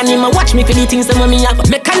easy and him a watch me for the things them me have.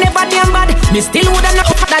 Make a never damn bad. Me still woulda not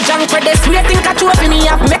for that junk for this. We think I true me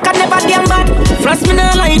up. Make a never damn bad. Frost me no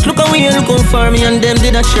like look away look for me and them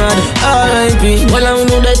did a shot. R.I.P. Well I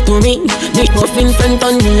know that to me. Me off in front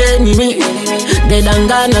on the enemy. Dead and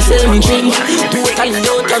gone a sell me tree. Totally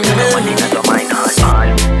out of me.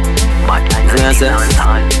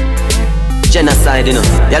 Genocide, you know.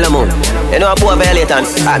 Yellow moon. You know a boy violator.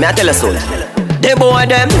 Me I tell you so. They boy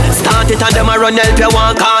them start it and them a run help you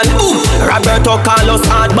one call. Roberto Carlos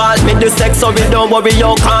hardball. Me the sex so we don't worry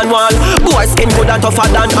you can't wall. Boy skin good and tougher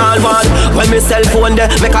than all wall. When me cell phone they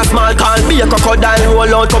make a small call. Be a crocodile roll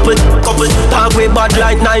out couple. Talk way bad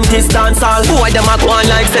like 90s dance hall. Boy them a go on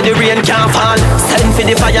like say the rain can't fall. Send for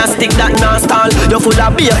the fire stick that not stall. You full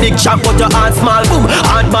of be a big chop but your heart small. Boom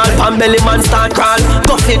hardball pan belly man start crawl.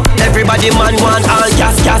 Go fit everybody man want all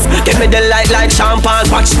gas. Give me the light like champagne.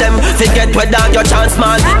 Watch them forget where dog your chance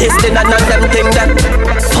man. This thing and them thing them.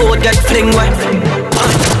 Food get fling wet.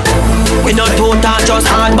 We no total just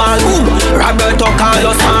hardball. Roberto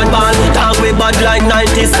Carlos hardball. Dog we bad like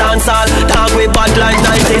 90s dancehall. Dog we bad like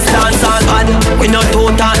 90s dancehall. We no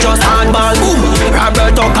total just hardball.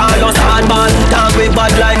 Roberto Carlos hardball. Dog we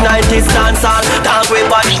bad like 90s dancehall. Dog we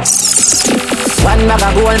bad. One bag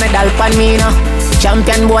of gold medal pan me now.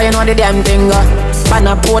 Champion boy you know the damn thing. Pan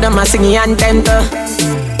a pour them a singing anthem.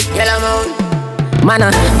 Yellow moon. Man,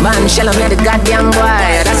 shell of the goddamn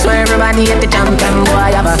boy. That's why everybody hate the champion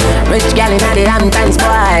boy. Have a rich gal in the Hamptons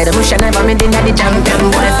boy. The bush never made in the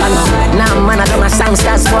champion boy. Now man, I do my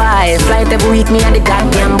songsters boy. Flight every week, me and the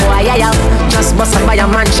goddamn boy. Yeah, just bust up by a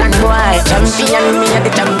mansion boy. Champion, me and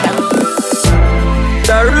the champion.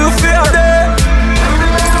 The roof is there.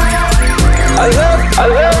 I love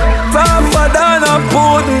Papa than a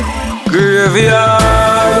pudding.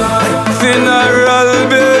 Graveyard, funeral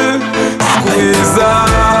bill. Squeeze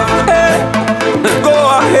up, hey, go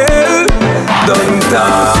ahead, don't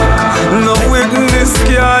talk. No witness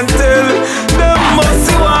can't tell. Them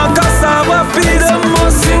must want cassava pea, them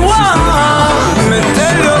must want. Me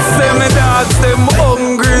tell you, say me dogs, them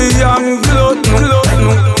hungry and glutton.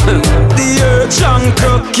 The earth chunk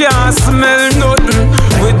can't smell nothing.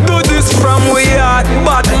 We do this from we heart,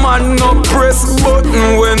 bad man no press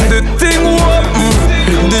button. When the thing open,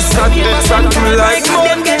 this a like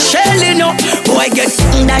Shelly no, boy get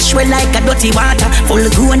in a shell like a dirty water. Full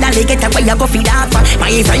grown alligator where you go feed up.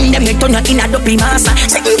 My friend them turn you in a dopey massa.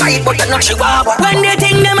 Say you right but you not chihuahua. When they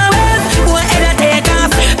think them a well, boy head a take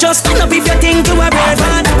off. Just stand up if you think to a brave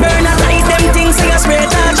man. Burn a light them things say you spray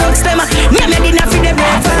touch. Drugs them, never did not feed the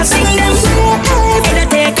breakfast. Sing them, head a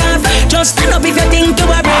take off. Just stand up if you think to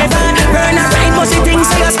a brave man. Burn a light pussy things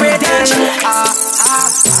say you spray touch.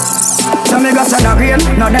 So me got a no green,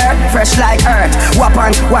 no dirt, fresh like earth. Wap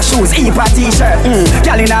on, wash shoes, eat a t-shirt.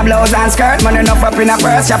 Girl in a blouse and skirt, money enough up in a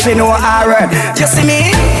purse, you fi know her word. You see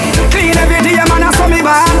me? Clean every day, man, I saw me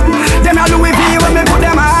bad. Them a Louis V when me put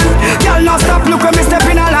them on. Girl, no stop, look when me step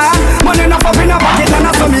in a land. Money enough up in a pocket, and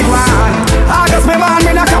I saw me go on. August me born,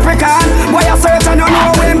 me no Capricorn. Boy, I search and you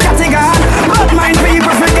know where him Catigan. Bad mind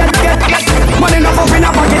people forget, get. Money enough up in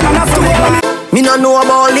a pocket, and I saw me go on. Me no know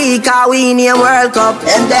about league, cause we in a World Cup.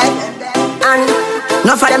 And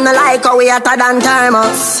none of them no like how we hotter than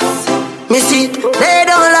thermos. Me see, they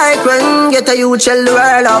don't like when get a youth shell the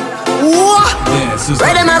world up.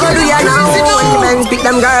 Where them a go do ya now? When the men pick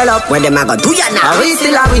them girl up. Where them a go do ya now? We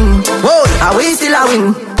still a win. Whoa, we still a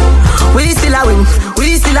win. We still a win.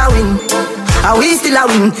 We still a win. We still a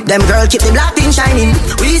win. Them girl keep the black thing shining.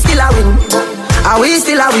 We still a win. We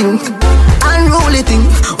still a win. Unruly thing.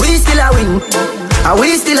 We still a win.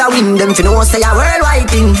 We still a win. Them fi know say a worldwide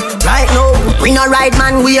thing. Right now, we no ride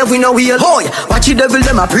man wave, we no wheel. Boy, watch the devil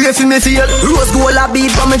them a pray for me feel. Rose gold a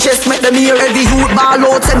beat from my chest make them hear. Every youth ball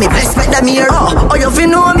out say me bless make them hear. Oh, you fi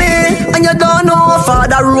know me and you don't know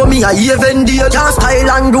Father row me a even deal. Can't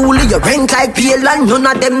style and rule you rent like pale. And none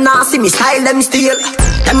of them nah see me style them steal.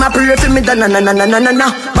 Them a pray for me da na na na na na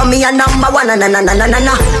na. But me a number one na na na na na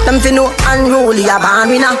na. Them fi know unruly a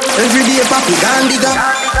born winner. Every day papi gone bigger.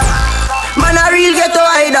 Man a real ghetto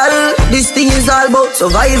idol. This thing is all about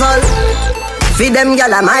survival. Feed them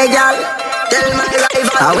gal a my gal. Tell my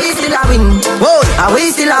rival. We still a win. Whoa, we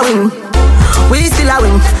still a win. We still a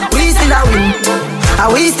win. We still a win.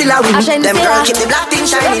 We still a win. Them girl keep the black thing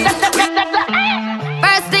shining.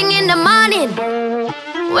 First thing in the morning,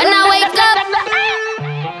 when I wake up,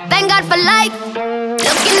 thank God for life.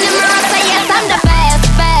 Look in the mirror, say yes, I'm the best,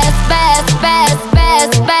 best, best, best,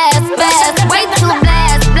 best, best, best. Way too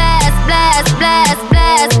blessed, blessed, blessed, blessed,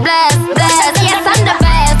 blessed, blessed, blessed. Yes, I'm the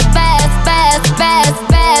best, best, best, best,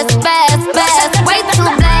 best, best, best. Way too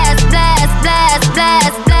blessed, blessed, blessed,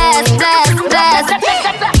 blessed, blessed, blessed, blessed.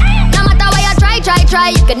 No matter what you try,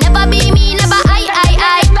 you can never be me, never I.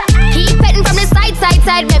 Keep petting from the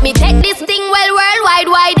side, make me take this thing well worldwide,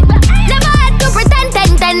 wide. Never had to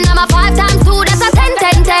pretend, 10. I'm a 5 times 2, that's a 10.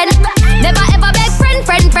 Never ever beg friend.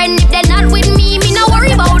 If they're not with me no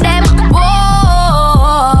worry about them.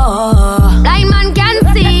 Whoa, blind man can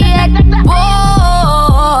see it.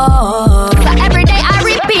 Whoa, so every day I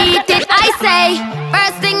repeat it. I say,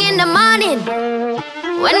 first thing in the morning,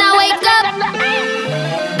 when I wake up,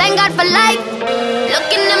 thank God for life. Look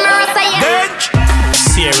in the mirror, say yes.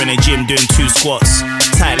 See her in the gym doing 2 squats.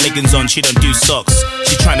 Tight leggings on, she don't do socks.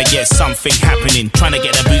 She tryna get something happening. Tryna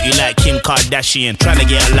get a booty like Kim Kardashian. Tryna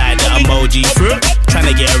get her like the emoji fruit.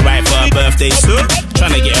 Tryna get her right for her birthday suit.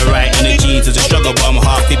 Tryna get her right in the jeans as a struggle bum.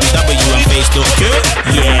 Half BBW and face look good.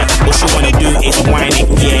 Yeah, all she wanna do is whine it.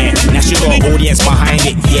 Yeah, now she got an audience behind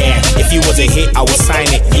it. Yeah, if you was a hit, I would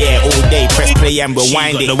sign it. Yeah, all day, press play and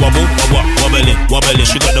rewind it. She got the wobble, wobbling.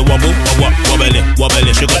 She got the wobble, wobbling.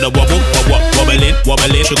 She got the wobble,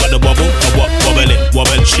 wobbling. She got the wobble,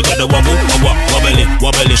 wobbling. She got the wobble,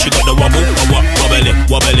 wobbling. She got the wobble,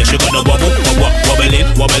 wobbling. She got the wobble,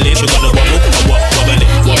 wobbling. She got the wobble, wobbling.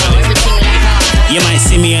 You might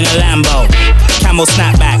see me in a Lambo, camel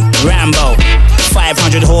snapback, Rambo.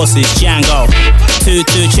 500 horses, Django. 2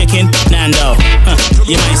 chicken, Nando.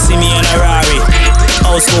 You might see me in a Rari,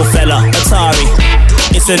 old school fella, Atari.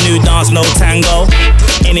 It's a new dance, no tango.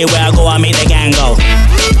 Anywhere I go, I make the gang go.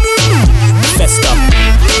 Festa.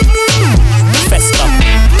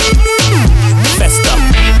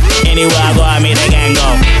 Anywhere I go, I make the gang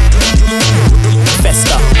go.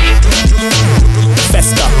 Festa.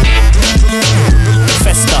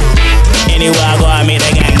 Anywhere I go, I make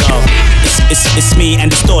the gang go. It's me and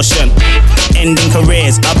distortion. Ending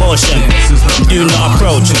careers, abortion. Do not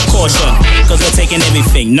approach, caution. Cause we're taking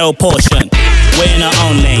everything, no portion. We're in our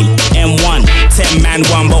own lane, M1. 10 man,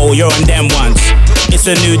 1 bottle, you're on them ones. It's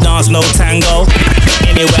a new dance, no tango.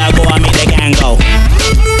 Anywhere I go, I make the gang go.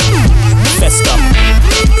 Festa.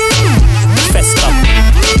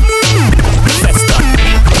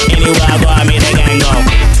 Anywhere I go, I make the gang go.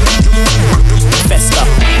 Festa.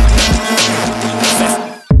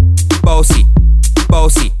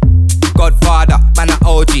 Bossy, Godfather, man a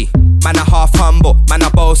OG, man a half humble, man a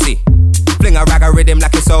bossy. Fling a rag a rhythm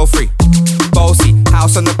like it's all free. Bossy,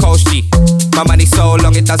 house on the coast G. My money so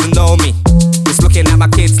long it doesn't know me. It's looking at my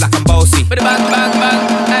kids like I'm bossy. Bang,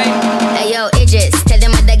 hey. Hey yo, Idris, tell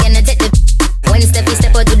them what they're gonna take the. When step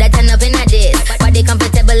out to that turn up in a dish. Body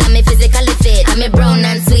comfortable, I'm physically fit. I'm brown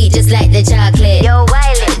and sweet, just like the chocolate. Yo,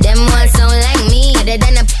 Wiley, them ones sound like me. Other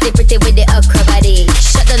than a pretty with the okra body.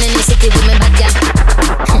 Shut down in the city with me back, yeah.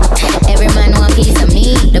 Every man want piece of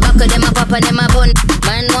me. The back of them a pop and them a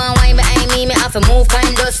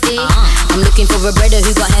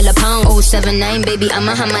tongue. 079, baby, I'm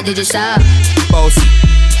a hammer, did you stop? Bossy,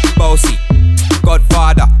 bossy,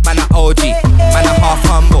 Godfather, man a OG, man a half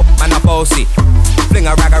humble, man a bossy. Fling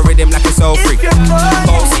a rag a rhythm like it's all free.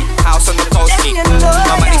 Bossy, house on the coast key.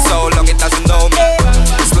 My money so long it doesn't know me.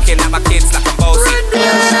 It's looking at my kids like I'm bossy.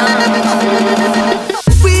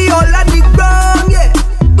 We all on the ground, yeah.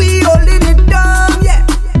 We all in it down, yeah.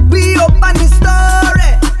 We up on the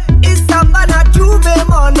story. It's Savannah Juve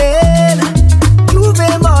morning, Juve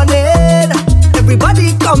morning.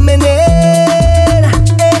 Everybody coming in.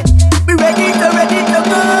 Hey, we ready to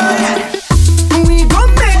go, yeah. We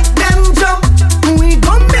gon' make them jump. We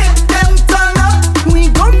gon' make them turn up. We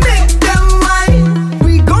gon' make them whine.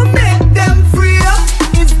 We gon' make them free up.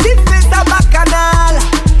 It's this place a bacchanal.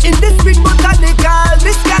 In this street botanical,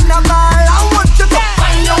 this carnival. I want you to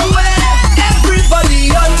find your way.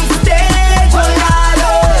 Everybody on stage, oh God,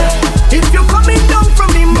 oh. If you're coming down from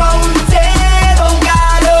the mountain, oh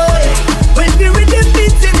God, oh. When the rhythm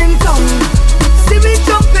beating in town, see me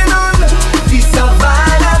jumping on the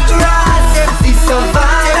savannah grass, the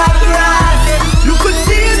savannah grass. You could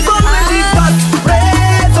see it come when the dust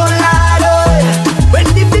spreads, oh Lord, oh. When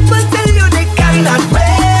the people tell you they cannot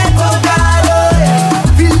wait, oh God, oh.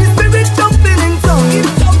 Feel the spirit jumping in town.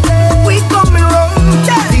 We coming round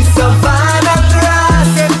the savannah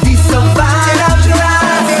grass, the savannah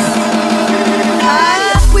grass.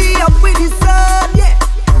 We up with the sun, yeah.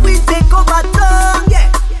 We take over town, yeah.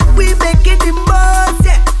 We make it the most,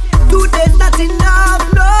 yeah. 2 days not enough,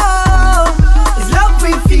 no. It's love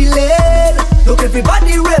we feeling. Look,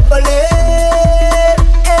 everybody reveling.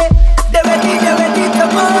 Hey, they're ready to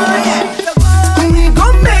go, yeah. We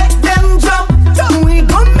gon' make them jump. We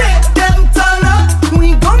gon' make them turn up.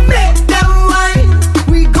 We gon' make them whine.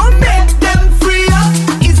 We gon' make them free up.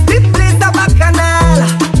 It's the place of bacchanal.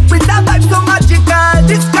 With a vibe so magical,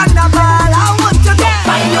 this carnival. I want you to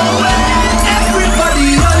find your way. Everybody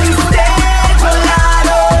on stage, oh Lord,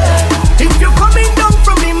 oh. If you're coming down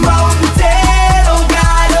from the mountain, oh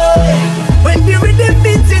God, oh. When the rhythm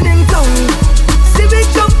beating in town, see me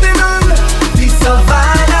jumping on the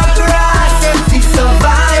savannah grass, the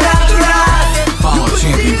savannah grass. Follow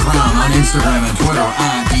Champion Crown on Instagram and Twitter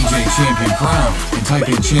at DJ Champion Crown, and type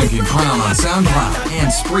in Champion Crown on SoundCloud and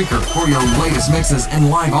Spreaker for your latest mixes and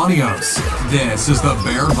live audios. This is the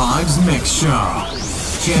Bear Vibes Mix Show.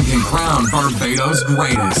 Champion Crown, Barbados'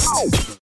 greatest.